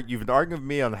been arguing with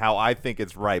me on how I think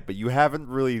it's right, but you haven't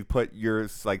really put your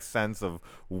like sense of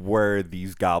where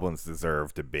these goblins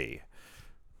deserve to be.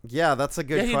 Yeah, that's a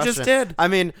good Yeah, you question. just did. I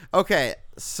mean, okay,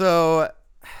 so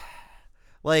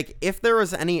like if there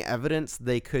was any evidence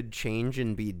they could change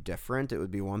and be different, it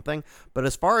would be one thing. But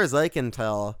as far as I can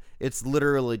tell, it's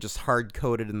literally just hard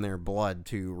coded in their blood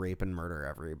to rape and murder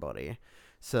everybody.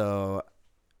 So,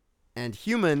 and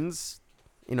humans,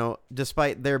 you know,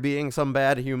 despite there being some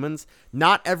bad humans,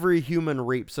 not every human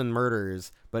rapes and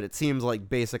murders, but it seems like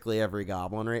basically every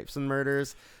goblin rapes and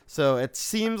murders. So it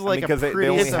seems like because a they pretty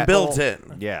only It's have- built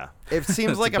in. Yeah. it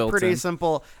seems It's like a built pretty in.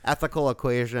 simple ethical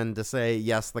equation to say,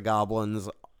 yes, the goblins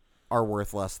are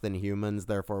worth less than humans,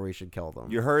 therefore we should kill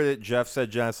them. You heard it. Jeff said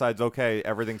genocide's okay.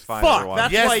 Everything's fine. Fuck, Everyone.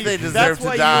 that's Yes, why they you, deserve that's to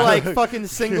why die. you like fucking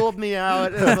singled me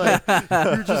out. And like,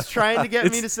 you're just trying to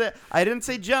get me to say. I didn't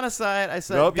say genocide. I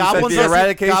said Nope, you said goblins. the aren't-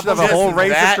 eradication of a goblins- whole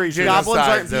race of that creatures. Goblins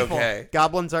aren't genocide's people. okay.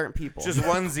 Goblins aren't people. Just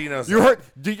one xenocide. You heard?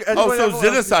 Do you, Oh, anyone so else-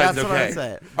 genocide's that's what okay. I'm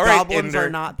saying. All right, Goblins Ender. are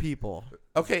not people.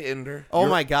 Okay, Ender. Oh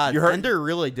my god, you heard- Ender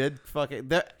really did fucking.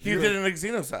 He did an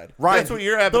xenocide. Ryan, That's what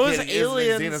you're Those advocating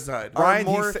aliens is an xenocide. are Ryan,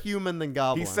 he more said- human than He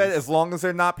goblins. said as long as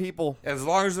they're not people. As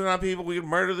long as they're not people, we can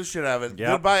murder the shit out of it. Yep.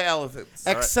 Goodbye, elephants.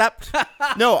 Except,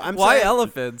 no, I'm Why saying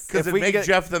elephants? Because if it we can makes get-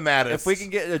 Jeff the maddest. If we can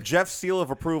get a Jeff seal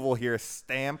of approval here,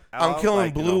 stamp out. I'm killing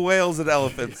like, blue whales and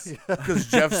elephants because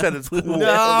Jeff said it's cool.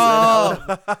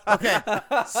 no. Okay,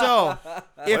 so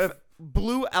if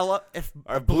blue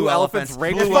blue elephants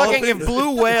rape if blue fucking if elephants?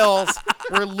 blue whales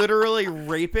were literally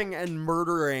raping and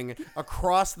murdering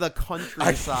across the I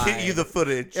countryside, get you the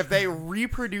footage. if they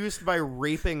reproduced by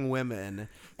raping women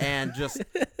and just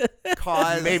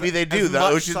cause Maybe they do. as The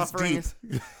much ocean's suffering deep.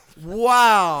 as-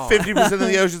 Wow. 50% of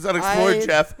the ocean's unexplored, I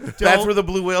Jeff. That's don't- where the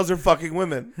blue whales are fucking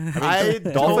women. I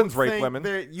dolphins don't rape think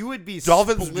women. You would be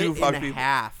Dolphins split do fuck in people.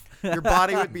 half. Your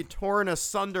body would be torn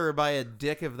asunder by a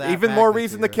dick of that. Even more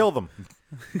reason to magnitude. kill them.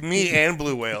 Me and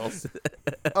blue whales.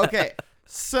 Okay,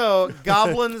 so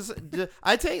goblins.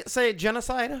 I'd say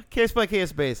genocide, case by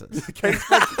case basis. Case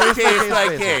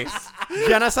by case.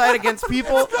 Genocide against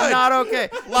people, not okay.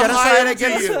 Lahai Genocide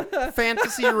to against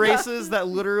fantasy races that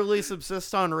literally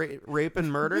subsist on rape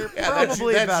and murder. Yeah, that's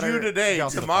probably that's better. you today.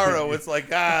 justified. Tomorrow, it's like,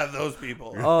 those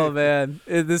people. Oh man,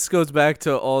 this goes back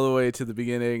to all the way to the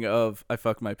beginning of I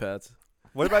fuck my pets.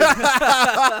 What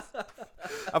about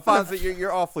Alfonso?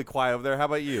 You're awfully quiet over there. How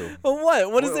about you? Well,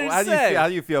 what is there to How say?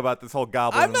 do you feel about this whole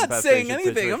goblin? I'm not saying infestation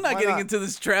anything. situation? I'm not Why getting into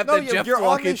this trap No, that Jeff's you're on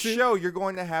walking this into. show. You're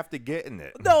going to have to get in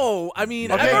it. No, I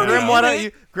mean, Okay, I've already Grim, been why don't in.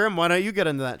 you? Grim, why don't you get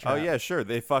into that trap? Oh yeah, sure.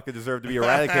 They fucking deserve to be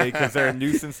eradicated because they're a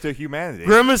nuisance to humanity.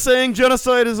 Grim is saying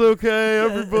genocide is okay.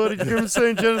 Everybody, Grim is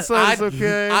saying genocide is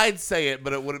okay. I'd say it,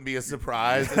 but it wouldn't be a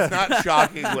surprise. It's not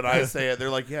shocking when I say it. They're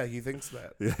like, yeah, he thinks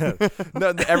that.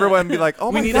 No, everyone be like, "Oh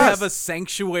We my need god!" to have a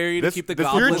sanctuary to This- keep the this-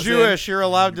 You're goblins. Jewish. You're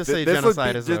allowed to say this would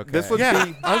genocide be- is this- okay. this would Yeah,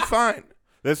 be I'm fine.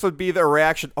 this would be the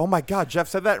reaction. Oh my god, Jeff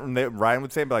said that, and Ryan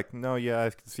would say, "Be like, no, yeah, I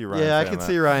can see Ryan." yeah, I saying can that.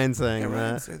 see Ryan saying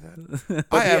Ryan that. say that.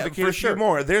 I yeah, advocate for for sure.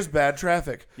 more. There's bad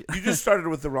traffic. You just started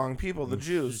with the wrong people, the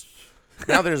Jews.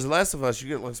 Now there's less of us. You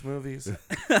get less movies.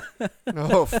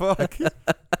 Oh fuck.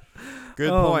 Good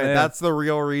Oh, point. man. That's the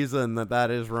real reason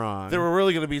that is wrong. There were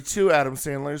really going to be 2 Adam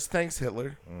Sandlers. Thanks,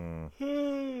 Hitler.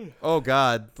 Oh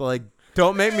God, like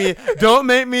don't make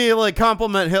me like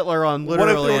compliment Hitler on What if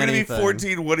literally there were going to be anything.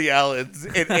 14 Woody Allens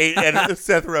and 8 and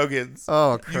Seth Rogens?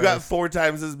 Oh, You got Christ. 4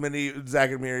 times as many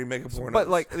Zack and Miri make a porno. But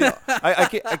like, you know,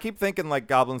 I keep thinking like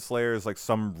Goblin Slayer is like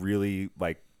some really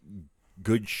like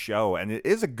good show, and it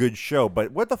is a good show.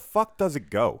 But where the fuck does it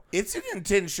go? it's an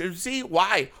intention. See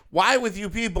why? Why with you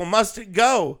people must it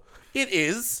go? It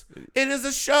is. It is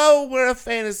a show where a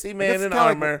fantasy man It's in kinda like-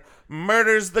 armor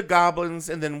murders the goblins,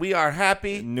 and then we are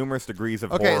happy. Numerous degrees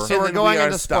of Okay, horror. so And we're then going we are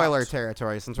into spoiler stopped.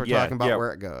 territory since we're Yeah, talking about yeah.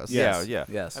 where it goes. yeah, Yes, yeah.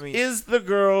 yes. I mean, Is the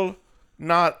girl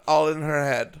not all in her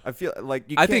head? I feel like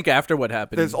you I can't- think after what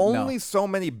happened, there's no. only so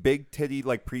many big titty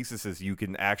like priestesses you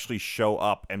can actually show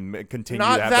up and continue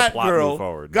Not to have that the plot girl. move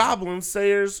forward. Goblin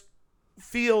Sayers,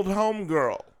 field home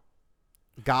girl.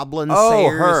 Goblin Oh,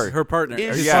 Sayers. her partner.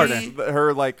 Is his she- partner.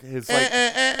 her like his like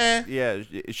Eh. yeah,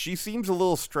 she seems a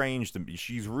little strange to me.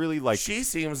 She's really like She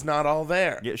seems not all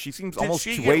there. yeah, she seems Did almost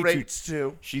she way get too. raped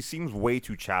too? She seems way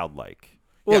too childlike.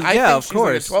 Well, Yeah, I yeah, think of she's like a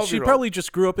course. She 12-year-old. probably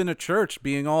just grew up in a church,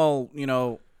 being all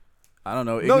I don't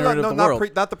know, No, ignorant of the not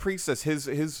world. not the priestess.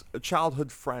 His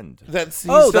childhood friend. That he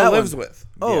Oh, still that lives one. with.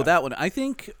 Oh, Yeah. that one. I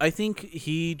think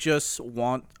he just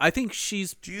I think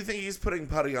she's. Do you think he's putting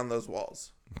putty on those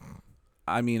walls?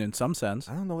 I mean, in some sense.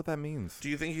 I don't know what that means. Do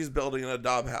you think he's building a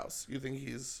daub house? You think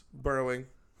he's burrowing?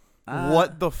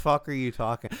 What the fuck are you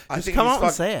talking? I Just think come he's out and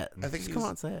fuck- say it. I think Just he's, come out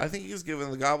and say it. I think he's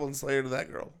giving the Goblin Slayer to that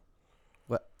girl.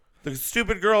 What? The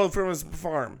stupid girl from his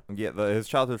farm. Yeah, his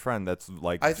childhood friend. That's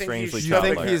like I think he's strangely shoving You think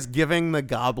childlike. her. he's giving the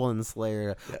Goblin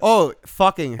Slayer? Oh,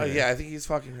 fucking her. Oh yeah, I think he's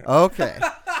fucking her. Okay.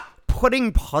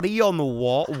 Putting putty on the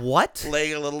wall? What?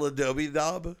 Laying a little Adobe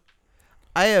daub.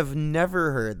 I have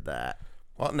never heard that.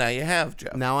 Well, now you have,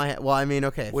 Jeff. Now well, I mean,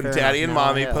 okay. When fair Daddy enough. and Now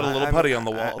Mommy I have. put a little putty on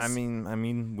the walls. I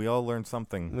mean, we all learn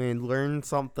something We learned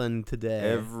something today.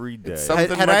 every day.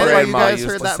 something Had my either of you grandma guys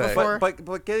used heard to that say. before?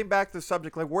 But getting back to the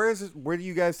subject, like where is it? Where do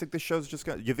you guys think the show's just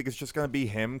gonna? Do you think it's just gonna be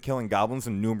him killing goblins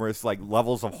and numerous like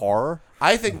levels of horror?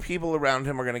 I think people around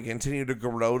him are going to continue to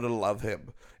grow to love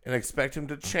him and expect him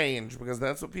to change because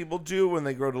that's what people do when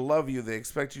they grow to love you. They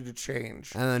expect you to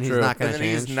change. And then he's True. not going And to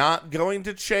then change. he's not going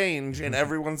to change, and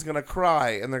everyone's going to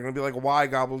cry, and they're going to be like, why,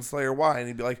 Goblin Slayer, why? And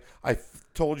he'd be like, I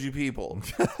told you people.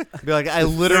 Be like, I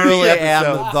literally am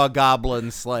episodes. the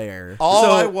Goblin Slayer. All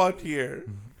So- I want here.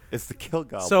 It's the kill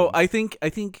goblin. So I think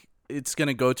it's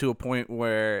gonna go to a point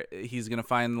where he's gonna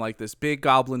find like this big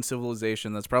goblin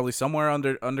civilization that's probably somewhere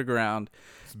underground,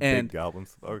 and big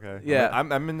goblins. Okay. Yeah.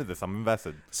 I'm into this. I'm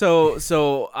invested.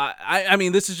 so I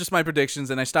mean this is just my predictions,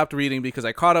 and I stopped reading because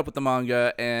I caught up with the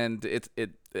manga, and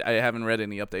I haven't read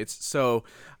any updates. So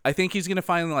I think he's gonna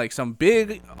find like some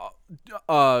big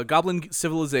goblin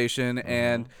civilization,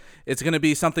 and it's gonna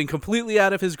be something completely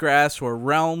out of his grasp or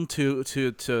realm to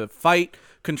fight,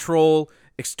 control,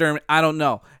 exterminate. I don't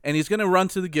know. And he's gonna run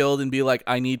to the guild and be like,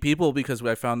 I need people because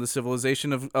I found the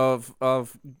civilization of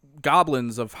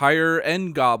goblins, of higher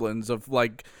end goblins, of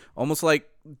like almost like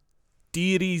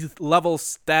deity level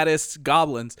status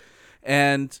goblins.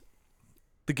 And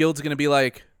the guild's gonna be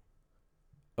like,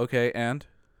 okay, and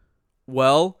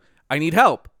well, I need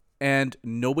help. And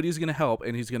nobody's going to help,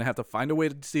 and he's going to have to find a way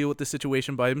to deal with the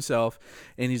situation by himself,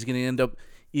 and he's going to end up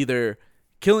either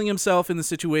killing himself in the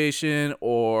situation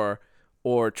or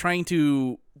trying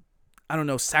to, I don't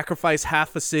know, sacrifice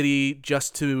half a city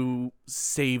just to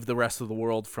save the rest of the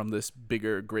world from this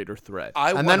bigger, greater threat.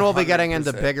 And then we'll be getting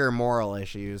into 100%. bigger moral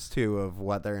issues, too, of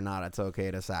whether or not it's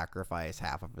okay to sacrifice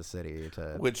half of a city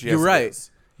to... Which, yes, You're it right. is.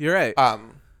 You're right.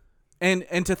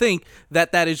 And to think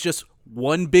that is just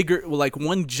one bigger, like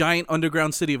one giant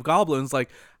underground city of goblins, like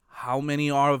how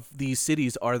many of these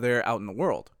cities are there out in the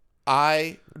world?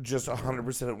 I just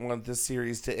 100% want this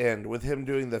series to end with him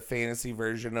doing the fantasy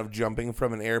version of jumping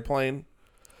from an airplane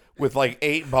with like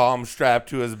 8 bombs strapped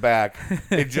to his back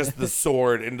and just the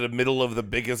sword into the middle of the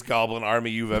biggest goblin army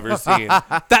you've ever seen.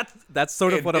 That's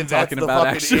sort of what I'm And talking that's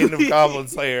about, the fucking end actually. of Goblin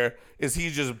Slayer is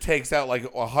he just takes out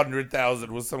like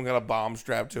 100,000 with some kind of bomb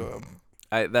strapped to him.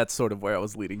 That's sort of where I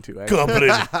was leading to. Actually.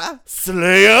 Goblin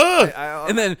Slayer.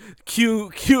 And then cue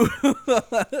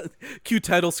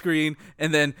title screen,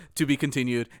 and then to be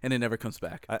continued, and it never comes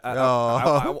back.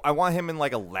 I want him in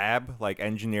like a lab, like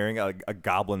engineering a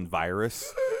goblin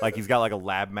virus. Like he's got like a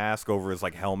lab mask over his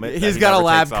like helmet. that He's he got a never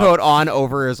lab takes coat off. on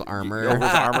over his armor. Over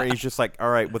his armor. He's just like, all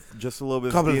right, with just a little bit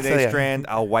of Goblin DNA Slayer. strand,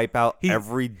 I'll wipe out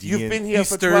every DNA. You've been here He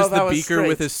for stirs 12 the hours beaker straight.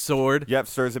 with his sword. Yep,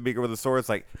 stirs the beaker with a sword. It's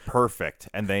like perfect,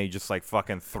 and then he just like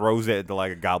fucking throws it into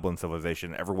like a goblin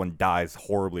civilization. Everyone dies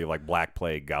horribly, like Black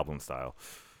Plague, goblin style.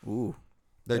 Ooh,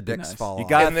 Their That'd be dicks nice. fall You off.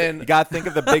 got And then- you got to think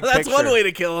of the big that's picture. one way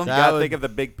to kill him. You That got to would- think of the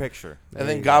big picture. And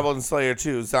then Goblin Slayer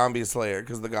 2, Zombie Slayer,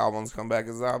 because the goblins come back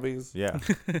as zombies. Yeah.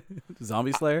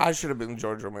 Zombie Slayer. I should have been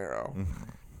George Romero.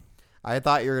 I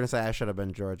thought you were going to say I should have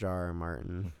been George R.R.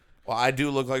 Martin. Well, I do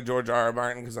look like George R.R.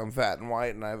 Martin because I'm fat and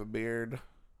white and I have a beard.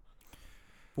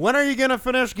 When are you going to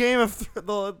finish Game of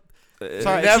Thrones?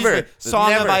 Sorry, Never. excuse me, Song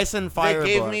Never. of Ice and Fire They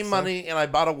gave books. me money and I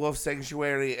bought a Wolf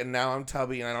Sanctuary and now I'm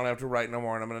tubby and I don't have to write no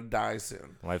more and I'm going to die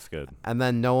soon. Life's good. And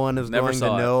then no one is Never going to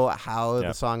saw it. know how the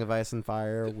Yep. Song of Ice and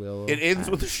Fire will. It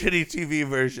ends with a shitty TV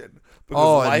version because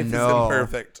Oh, life no. is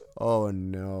imperfect. Oh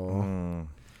no! Mm.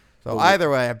 So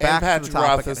either way, And back to the Patrick topic.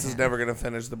 Rothfuss at is hand. never going to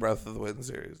finish the Breath of the Wind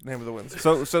series. Name of the Wind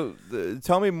series. So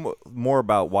tell me more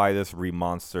about why this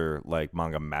Remonster like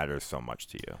manga matters so much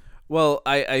to you. Well,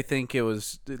 I think it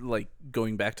was like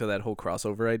going back to that whole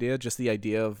crossover idea, just the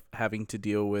idea of having to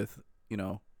deal with, you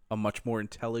know, a much more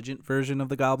intelligent version of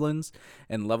the goblins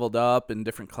and leveled up in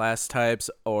different class types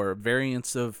or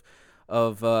variants of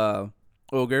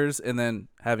ogres, and then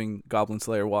having Goblin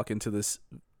Slayer walk into this,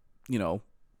 you know,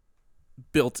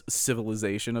 built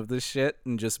civilization of this shit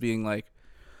and just being like,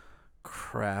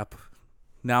 crap,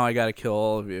 now I gotta kill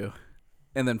all of you,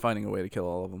 and then finding a way to kill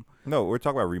all of them. No, we're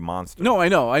talking about Remonster. No, I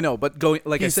know, but going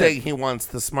like He's I said, saying he wants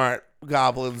the smart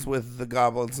goblins with the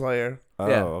Goblin Slayer. Oh,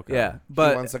 yeah, okay. yeah, He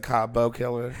but wants a combo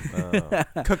killer.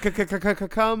 Combo.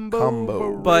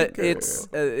 Combo. but it's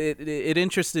it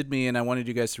interested me, and I wanted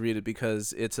you guys to read it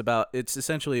because it's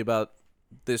essentially about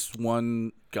this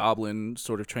one goblin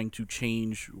sort of trying to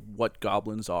change what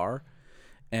goblins are,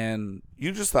 and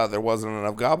You just thought there wasn't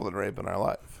enough goblin rape in our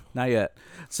life. not yet.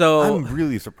 So I'm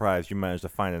really surprised you managed to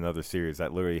find another series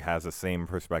that literally has the same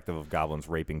perspective of goblins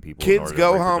raping people. in Kids order to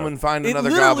go break it home up. and find it another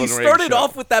literally goblin rape started show.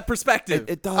 off with that perspective.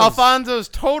 It does. Alfonso's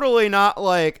totally not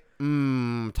like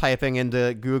typing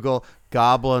into Google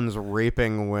goblins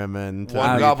raping women to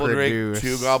One goblin reproduce.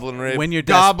 rape, 2 goblin rape. when you're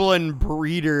Goblin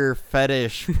breeder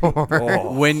fetish porn.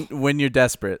 Oh. when you're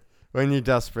desperate. When you're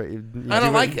desperate, you I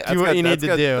don't do like what, it. do what you need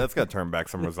to do. That's got to turn back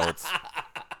some results.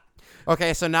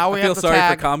 Okay, so now we I feel have to sorry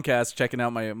tag. for Comcast checking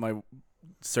out my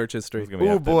search history. It's gonna be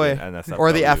Oh after boy, the NSFW.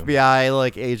 or the FBI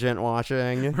like agent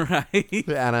watching, Right. the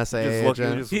NSA Just look-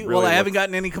 agent. just Well, really I haven't looks-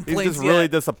 gotten any He's complaints just really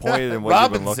yet. disappointed in what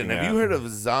you've been Robinson, looking have at. you heard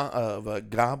of a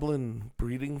goblin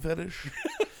breeding fetish?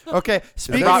 Okay,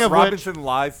 speaking Rob- of which, Robinson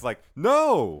lies like,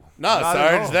 no. No, not at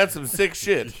Sarge, all." that's some sick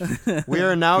shit. we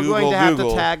are now going Google, to have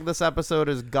Google. to tag this episode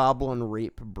as goblin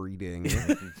rape breeding. Jesus.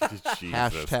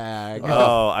 Hashtag.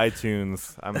 Oh,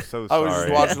 iTunes. I'm so I sorry. was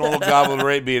just watching a little goblin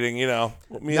rape beating, me and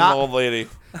the old lady.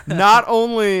 Not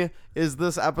only is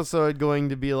this episode going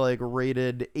to be like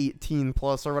rated 18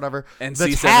 plus or whatever, the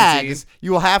NC-17. tags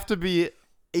you will have to be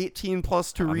 18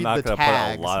 plus to I'm read not the gonna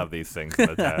tags. put a lot of these things in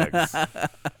the tags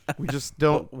We just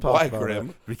don't talk Why, about Grim?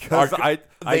 it. because They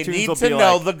iTunes need will to be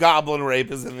know like, the goblin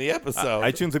rape is in the episode.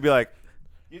 iTunes will be like,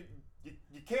 you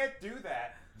can't do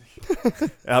that. And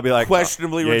I'll be like,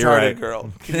 Questionably yeah, you're retarded right.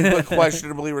 girl. Can you put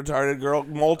questionably retarded girl?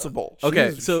 Multiple.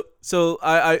 Okay, so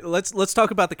I let's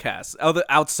talk about the cast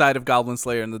outside of Goblin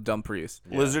Slayer and the Dumb Priest.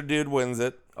 Lizard dude wins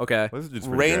it. Okay, This is just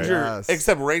pretty Ranger, great. Yes.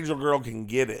 except Ranger girl can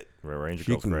get it. Ranger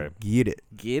She Girl's can great. get it.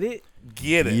 get it,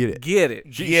 Get it. Get it. get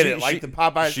it. Get it. Like the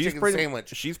Popeyes she's chicken pretty- sandwich.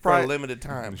 she's for a probably- limited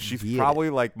time. She's Get probably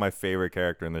like my favorite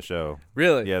character in the show.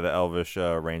 Really? Yeah, the elvish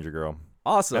Ranger girl.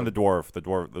 Awesome. And the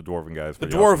dwarven guy. The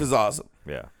dwarf is awesome.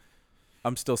 Yeah.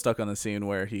 I'm still stuck on the scene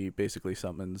where he basically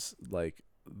summons like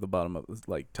the bottom of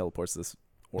like teleports this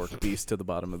orc beast to the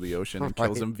bottom of the ocean and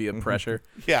kills Right. him via pressure.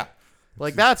 Yeah.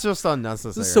 Like that's just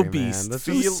unnecessary. This is so man. beast. That's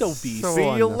This is just so beast. so See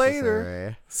you later.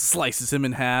 unnecessary. Slices him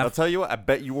in I'll half. tell you what, I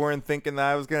bet you weren't thinking that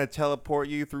I was going to teleport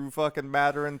you through fucking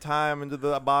matter and time into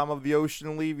the bottom of the ocean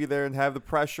and leave you there and have the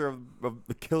pressure of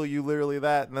kill you literally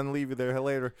that and then leave you there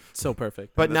later. So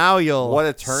perfect. But now you'll What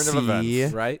a turn of see,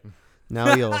 events. Right?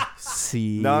 Now you'll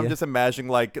see. No, I'm just imagining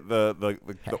like the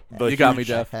You huge, got me,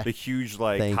 Jeff. The huge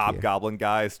like Thank you. hobgoblin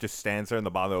guys just stands there in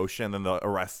the bottom of the ocean and then the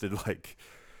arrested like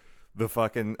the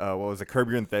fucking what was it, Curb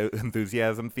Your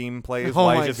Enthusiasm theme plays Oh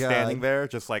while my he's just God. standing there,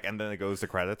 just like, and then it goes to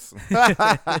credits.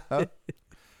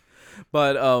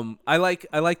 But I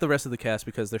like the rest of the cast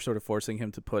because they're sort of forcing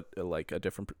him to put like a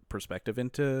different perspective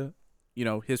into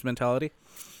his mentality,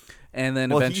 and then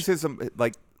Well, eventually he's his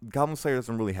like Goblin Slayer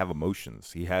doesn't really have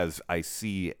emotions. He has I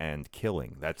see and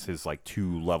killing. That's his like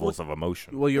two levels of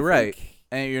emotion. well, you're right,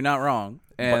 and you're not wrong,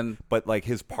 and But like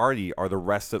his party are the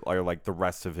rest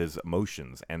of his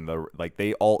emotions, and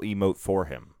they all emote for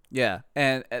him. yeah,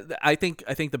 and I think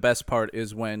the best part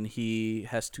is when he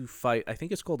has to fight. I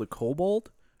think it's called a kobold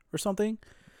or something,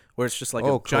 where it's just like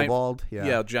a giant, kobold.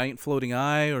 Yeah. giant floating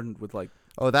eye, or with like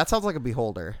Oh, that sounds like a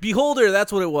beholder. Beholder.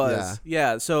 That's what it was.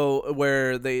 Yeah. So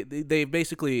where they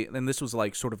basically, and this was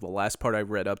like sort of the last part I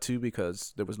read up to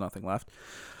because there was nothing left.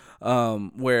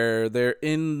 Where they're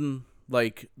in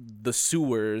like the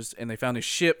sewers and they found a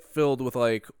ship filled with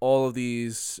like all of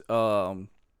these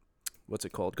what's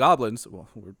it called? Goblins. Well,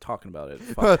 we're talking about it.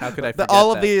 Fuck, how could I forget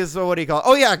all of that? these? What do you call it?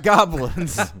 Oh yeah,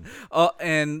 goblins.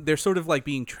 And they're sort of like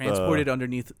being transported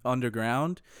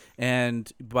underground,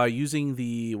 and by using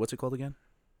the what's it called again?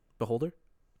 Beholder.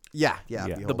 yeah.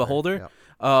 The Beholder.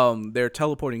 Yeah. They're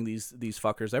teleporting these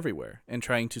fuckers everywhere and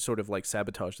trying to sort of like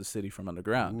sabotage the city from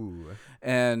underground. Ooh.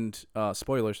 And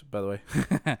spoilers, by the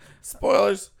way.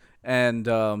 Spoilers. and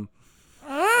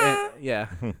yeah,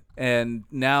 and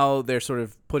now they're sort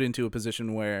of put into a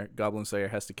position where Goblin Slayer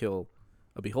has to kill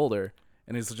a Beholder,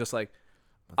 and he's just like,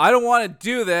 I don't want to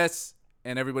do this,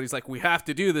 and everybody's like, we have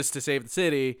to do this to save the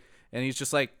city, and he's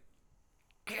just like,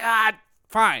 God,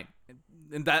 fine.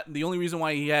 And that the only reason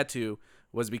why he had to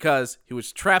was because he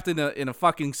was trapped in a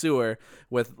fucking sewer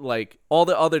with like all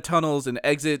the other tunnels and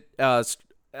exit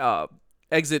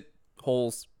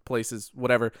holes, places,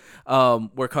 whatever,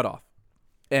 were cut off.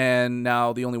 And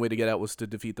now the only way to get out was to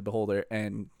defeat the Beholder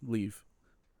and leave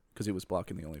because he was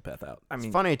blocking the only path out. I It's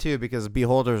mean, funny too because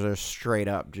beholders are straight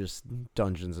up just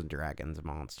Dungeons and Dragons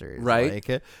monsters, Right. Like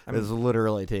it is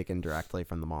literally taken directly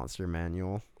from the monster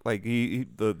manual. like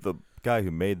the guy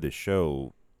who made the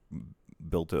show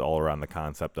built it all around the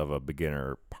concept of a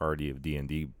beginner party of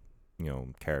D&D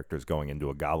characters going into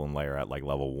a goblin lair at like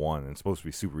level 1, and it's supposed to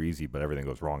be super easy, but everything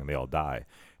goes wrong and they all die,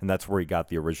 and that's where he got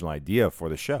the original idea for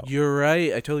the show. You're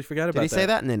right. I totally forgot about Did he that. say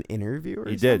that in an interview? Or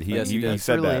He did. something? Yes, he did. He That's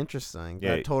said really that. interesting.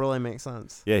 Yeah. That totally makes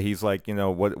sense. Yeah, he's like,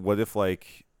 what if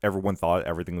like everyone thought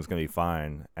everything was gonna be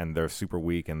fine, and they're super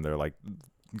weak, and they're like,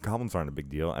 goblins aren't a big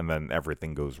deal, and then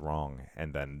everything goes wrong,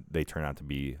 and then they turn out to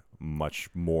be much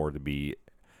more to be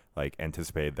like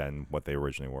anticipated than what they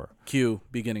originally were. Q,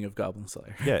 beginning of Goblin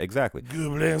Slayer. Yeah, exactly.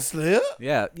 Goblin Slayer.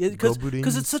 Yeah, because Goblin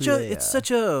it's such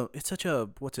Slayer. a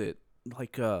what's it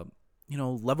like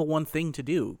level 1 thing to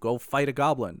do. Go fight a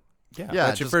goblin. Yeah,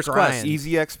 That's your just first grind. quest.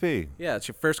 Easy XP. Yeah, it's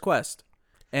your first quest.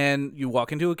 And you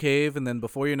walk into a cave, and then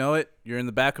before you know it, you're in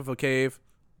the back of a cave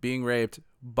being raped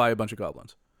by a bunch of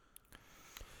goblins.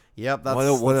 Yep, that's, What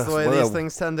a- that's the way what these a-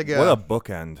 things tend to go. What a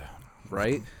bookend.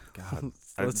 Right? God.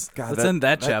 Let's end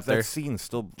that chapter. That scene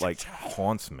still like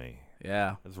haunts me.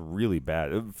 Yeah. It's really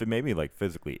bad. It made me like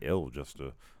physically ill just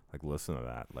to like listen to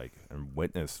that, like, and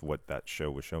witness what that show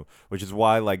was showing. Which is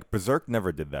why like Berserk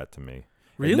never did that to me.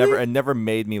 Really? It never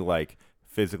made me like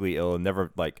physically ill. It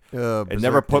never like it Berserk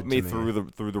never put did me to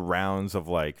through the rounds of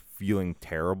like feeling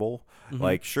terrible. Mm-hmm.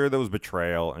 Like sure there was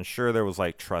betrayal and sure there was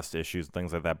like trust issues and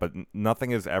things like that, but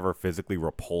nothing has ever physically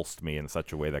repulsed me in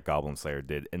such a way that Goblin Slayer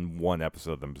did in one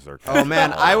episode of Berserk. Oh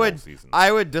man, All I seasons.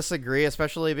 would disagree,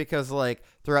 especially because like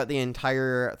throughout the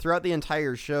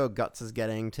entire show, Guts is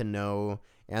getting to know,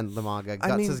 and the manga,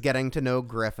 Guts is getting to know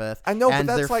Griffith. I know, but and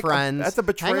that's their like friends. that's a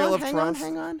betrayal of hang trust.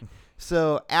 on.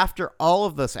 So after all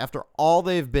of this, after all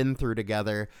they've been through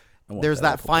together, there's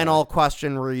that final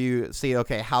question where you see,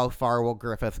 okay, how far will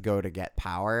Griffith go to get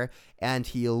power? And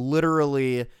he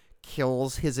literally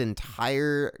kills his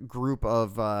entire group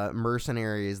of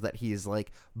mercenaries that he's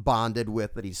like bonded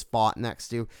with, that he's fought next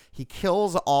to. He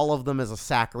kills all of them as a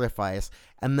sacrifice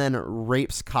and then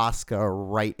rapes Casca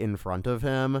right in front of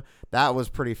him. That was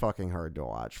pretty fucking hard to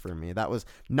watch for me. That was,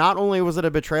 not only was it a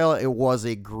betrayal, it was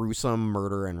a gruesome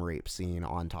murder and rape scene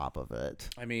on top of it.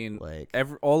 I mean, Like,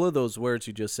 all of those words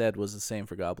you just said was the same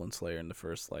for Goblin Slayer in the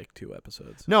first like 2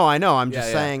 episodes. no, I know. I'm just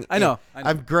Yeah, saying. I know.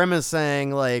 Grim is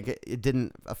saying like it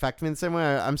didn't affect me in the same way.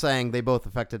 I'm saying they both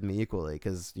affected me equally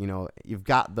because you've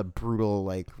got the brutal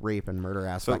like rape and murder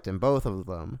aspect in both of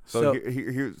them. So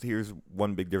here's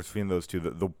one big difference between those two.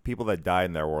 The people that died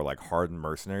in there were like hardened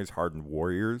mercenaries, hardened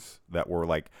warriors that were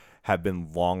like have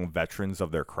been long veterans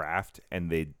of their craft, and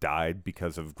they died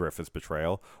because of Griffith's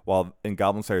betrayal. While in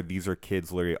Goblin Slayer, these are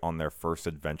kids literally on their first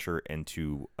adventure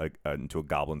into a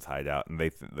goblin's hideout, and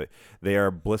they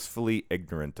are blissfully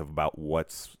ignorant about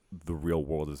what's the real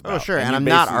world is about. Oh sure, and you I'm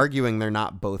not basically- arguing they're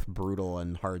not both brutal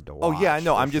and hard to watch. Oh yeah, I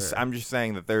know. for I'm just sure.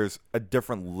 saying that there's a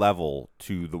different level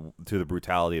to the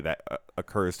brutality that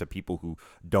occurs to people who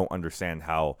don't understand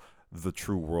how the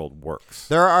true world works.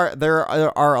 There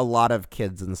are a lot of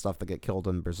kids and stuff that get killed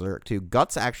in Berserk too.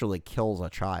 Guts actually kills a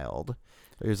child.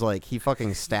 There's like he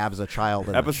fucking stabs a child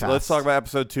in the chest. Let's talk about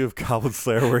episode 2 of Goblin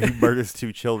Slayer where he murders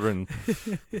 2 children.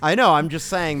 I know. I'm just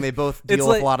saying they both deal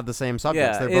with a lot of the same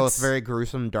subjects. yeah, They're both very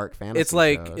gruesome, dark fantasy. It's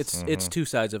like shows. it's 2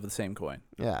 sides of the same coin.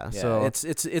 Yeah. Yeah, So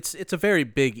it's a very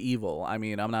big evil. I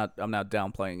mean, I'm not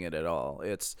downplaying it at all.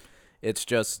 It's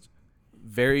just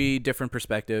very different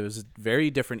perspectives, very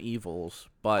different evils.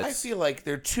 But I feel like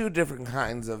there are 2 different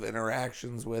kinds of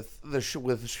interactions with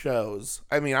with shows.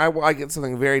 I mean, I get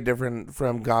something very different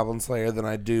from Goblin Slayer than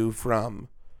I do from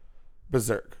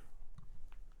Berserk.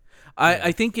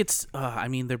 I think it's I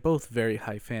mean, they're both very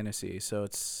high fantasy, so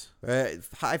it's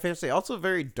high fantasy, also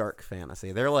very dark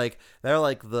fantasy. They're like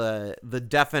the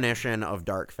definition of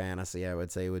dark fantasy. I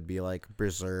would say would be like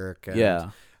Berserk. And, Yeah.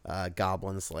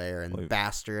 Goblin Slayer and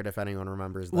Bastard, if anyone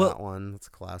remembers that Well, one. It's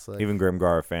a classic. Even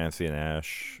Grimgar Fantasy and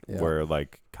Ash, Yeah. where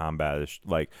like combat is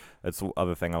like that's the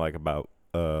other thing I like about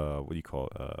what do you call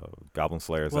it? Goblin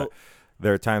Slayer is that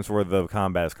there are times where the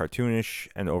combat is cartoonish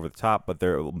and over the top, but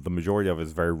the majority of it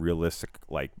is very realistic,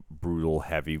 like brutal,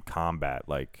 heavy combat.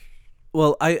 Like,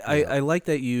 well, I like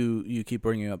that you keep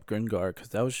bringing up Grimgar because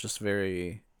that was just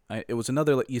very. It was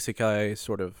another like, isekai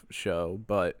sort of show,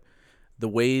 but the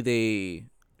way they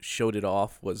showed it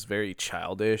off was very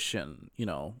childish, and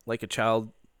like a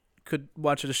child could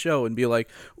watch a show and be like,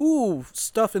 "Ooh,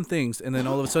 stuff and things," and then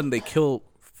all of a sudden they kill.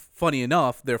 Funny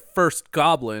enough, their first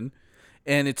goblin,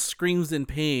 and it screams in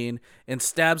pain and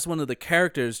stabs one of the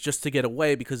characters just to get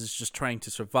away because it's just trying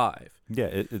to survive. yeah,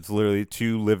 it's literally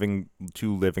two living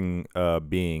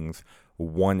beings.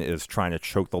 One is trying to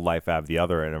choke the life out of the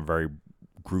other in a very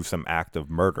gruesome act of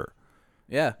murder.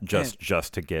 Yeah,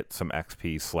 Just to get some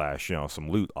XP / some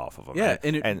loot off of them. Yeah,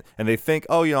 and they think,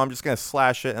 oh, I'm just gonna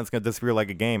slash it and it's gonna disappear like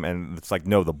a game, and it's like,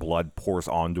 no, the blood pours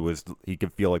onto his. He can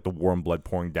feel like the warm blood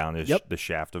pouring down the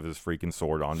shaft of his freaking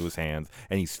sword onto his hands,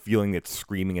 and he's feeling it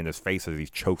screaming in his face as he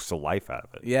chokes the life out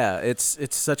of it. Yeah, it's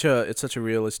such a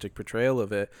realistic portrayal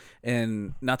of it,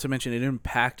 and not to mention it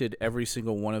impacted every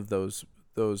single one of those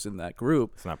in that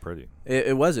group. It's not pretty.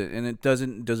 It wasn't, and it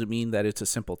doesn't mean that it's a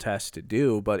simple task to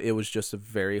do, but it was just a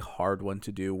very hard one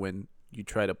to do when you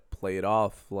try to play it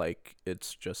off like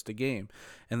it's just a game.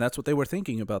 And that's what they were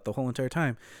thinking about the whole entire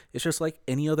time. It's just like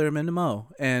any other MMO,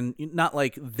 and not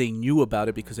like they knew about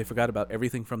it because they forgot about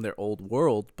everything from their old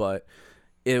world, but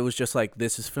it was just like,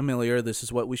 this is familiar, this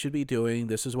is what we should be doing,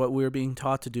 this is what we're being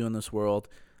taught to do in this world.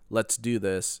 let's do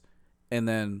this, and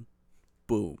then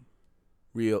boom,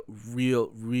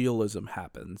 realism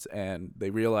happens, and they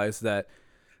realize that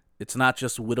it's not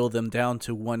just whittle them down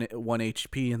to one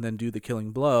HP and then do the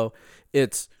killing blow.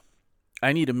 It's,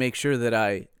 I need to make sure that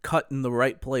I cut in the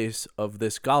right place of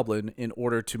this goblin in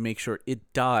order to make sure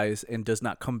it dies and does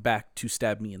not come back to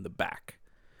stab me in the back.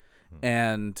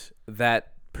 And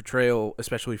that portrayal,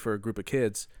 especially for a group of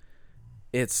kids,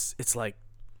 it's like,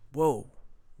 whoa,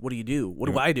 what do you do? What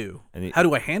do I do? How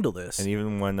do I handle this? And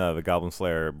even when the Goblin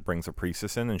Slayer brings a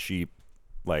priestess in and she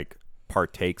like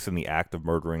partakes in the act of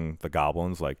murdering the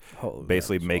goblins, like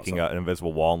basically making an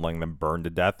invisible wall and letting them burn to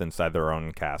death inside their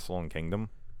own castle and kingdom,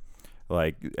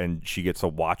 like, and she gets to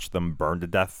watch them burn to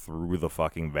death through the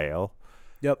fucking veil.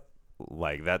 Yep.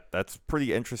 Like that's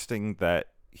pretty interesting that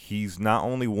he's not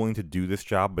only willing to do this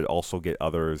job but also get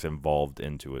others involved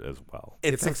into it as well.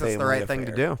 He thinks it's the right thing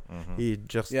to do. Mm-hmm. He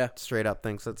just straight up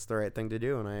thinks it's the right thing to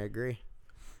do, and I agree.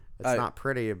 It's not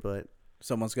pretty, but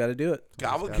someone's got to do it.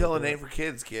 Goblin killing ain't for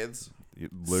kids.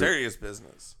 Serious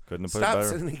business. Couldn't have put Stop it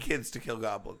better. sending kids to kill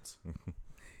goblins.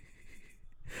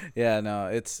 Yeah, no,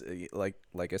 it's like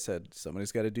I said,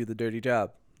 somebody's got to do the dirty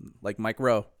job. Like Mike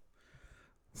Rowe.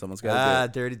 Someone's got to do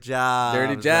it. Dirty Jobs.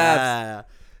 Dirty Jobs. Yeah.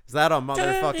 Is that a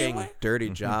motherfucking Dirty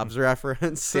Jobs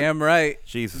reference? Damn right.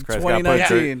 Jesus Christ!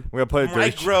 2019. We gotta put a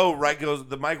Mike Rowe goes.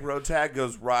 The Mike Rowe tag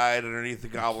goes right underneath the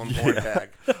goblin porn tag.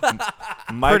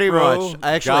 Pretty much.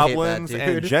 I actually hate that goblins dude. and Why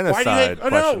do you genocide? hate,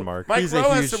 Question mark. Mike He's Rowe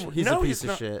a has huge- some, he's a no, piece of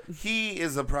not. shit. He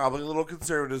is probably a little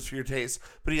conservative for your taste,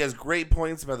 but he has great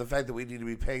points about the fact that we need to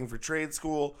be paying for trade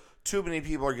school. Too many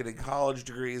people are getting college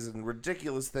degrees and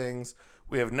ridiculous things.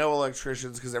 We have no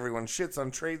electricians because everyone shits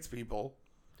on tradespeople.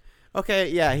 Okay,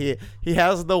 yeah, he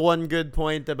has the one good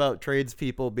point about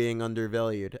tradespeople being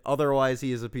undervalued. Otherwise,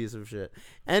 he is a piece of shit.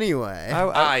 Anyway,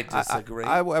 I disagree.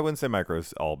 I wouldn't say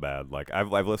Micro's all bad. Like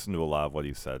I've listened to a lot of what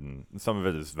he said, and some of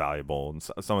it is valuable, and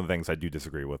some of the things I do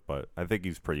disagree with. But I think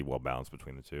he's pretty well balanced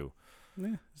between the two.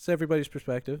 Yeah, it's everybody's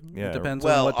perspective. Yeah. It depends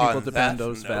Well, on what people on depend that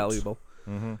as note. valuable.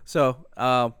 Mm-hmm. So,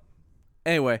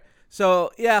 anyway,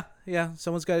 so yeah,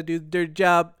 someone's got to do the dirty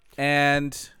job,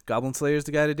 and Goblin Slayer's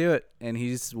the guy to do it, and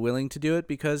he's willing to do it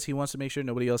because he wants to make sure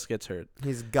nobody else gets hurt.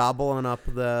 he's gobbling up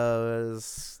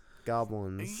those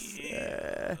goblins.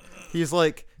 Yeah. He's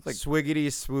like swiggity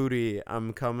swooty.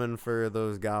 I'm coming for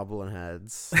those goblin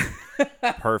heads.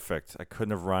 Perfect. I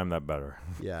couldn't have rhymed that better.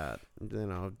 Yeah,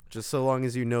 just so long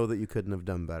as you know that you couldn't have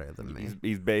done better than me.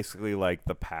 He's basically like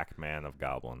the Pac-Man of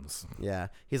goblins. Yeah,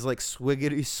 he's like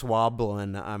swiggity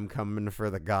swabbling. I'm coming for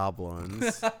the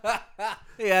goblins.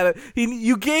 Yeah,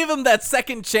 you gave him that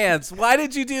second chance. Why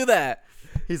did you do that?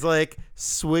 He's like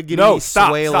swiggity No, stop.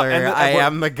 swaler. And I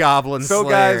am the goblin So,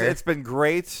 slayer. guys, it's been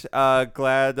great.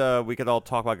 Glad we could all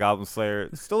talk about Goblin Slayer.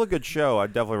 It's still a good show. I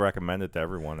definitely recommend it to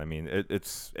everyone. I mean,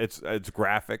 it's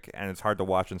graphic and it's hard to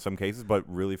watch in some cases, but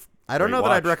really. I don't great know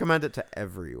that I'd watch. recommend it to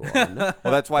everyone. Well,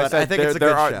 that's why I But said I think it's a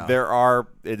good show.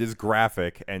 It is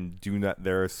graphic, and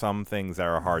there are some things that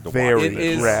are hard to Very watch. It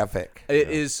is- graphic. It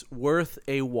is worth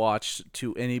a watch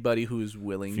to anybody who's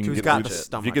willing If to you Who's can got get the through-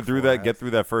 stomach If you get through for that, it. get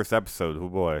through that first episode. Oh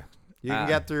boy, You can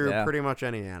get through yeah. pretty much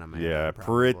any anime. yeah,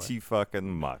 probably. pretty fucking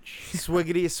much.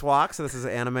 Swiggity swaks. This is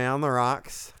Anime on the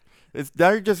Rocks. It's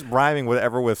they're just rhyming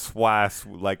whatever with swas.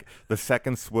 Like the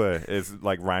second sw is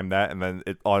like rhyme that, and then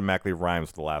it automatically rhymes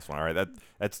with the last one. All right,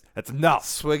 that's enough.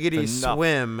 Swiggity It's enough.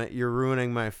 swim. You're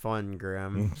ruining my fun,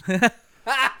 Grim.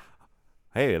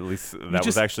 Hey, at least that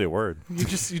was actually a word. You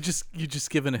just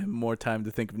giving him more time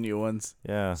to think of new ones.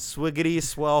 Yeah. Swiggity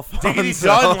swell. Diggity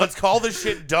done. Let's call this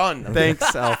shit done.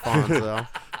 Thanks, Alfonso.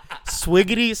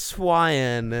 Swiggity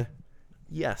swine.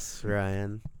 Yes,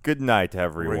 Ryan. Good night, We're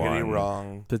everyone. getting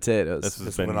wrong. Potatoes. This has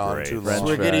This been went on great. too French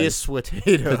long. fries. Swiggity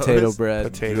switatoes. Potato bread.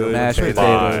 Potato, mashed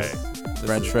potato. potatoes.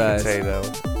 French fries. Potato.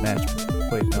 Mashed.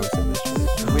 Wait, no, it's mashed potatoes.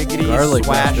 Swiggity Garlic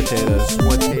swash mashed potatoes.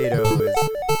 Potatoes.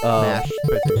 Oh. Mashed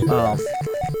potatoes. Oh.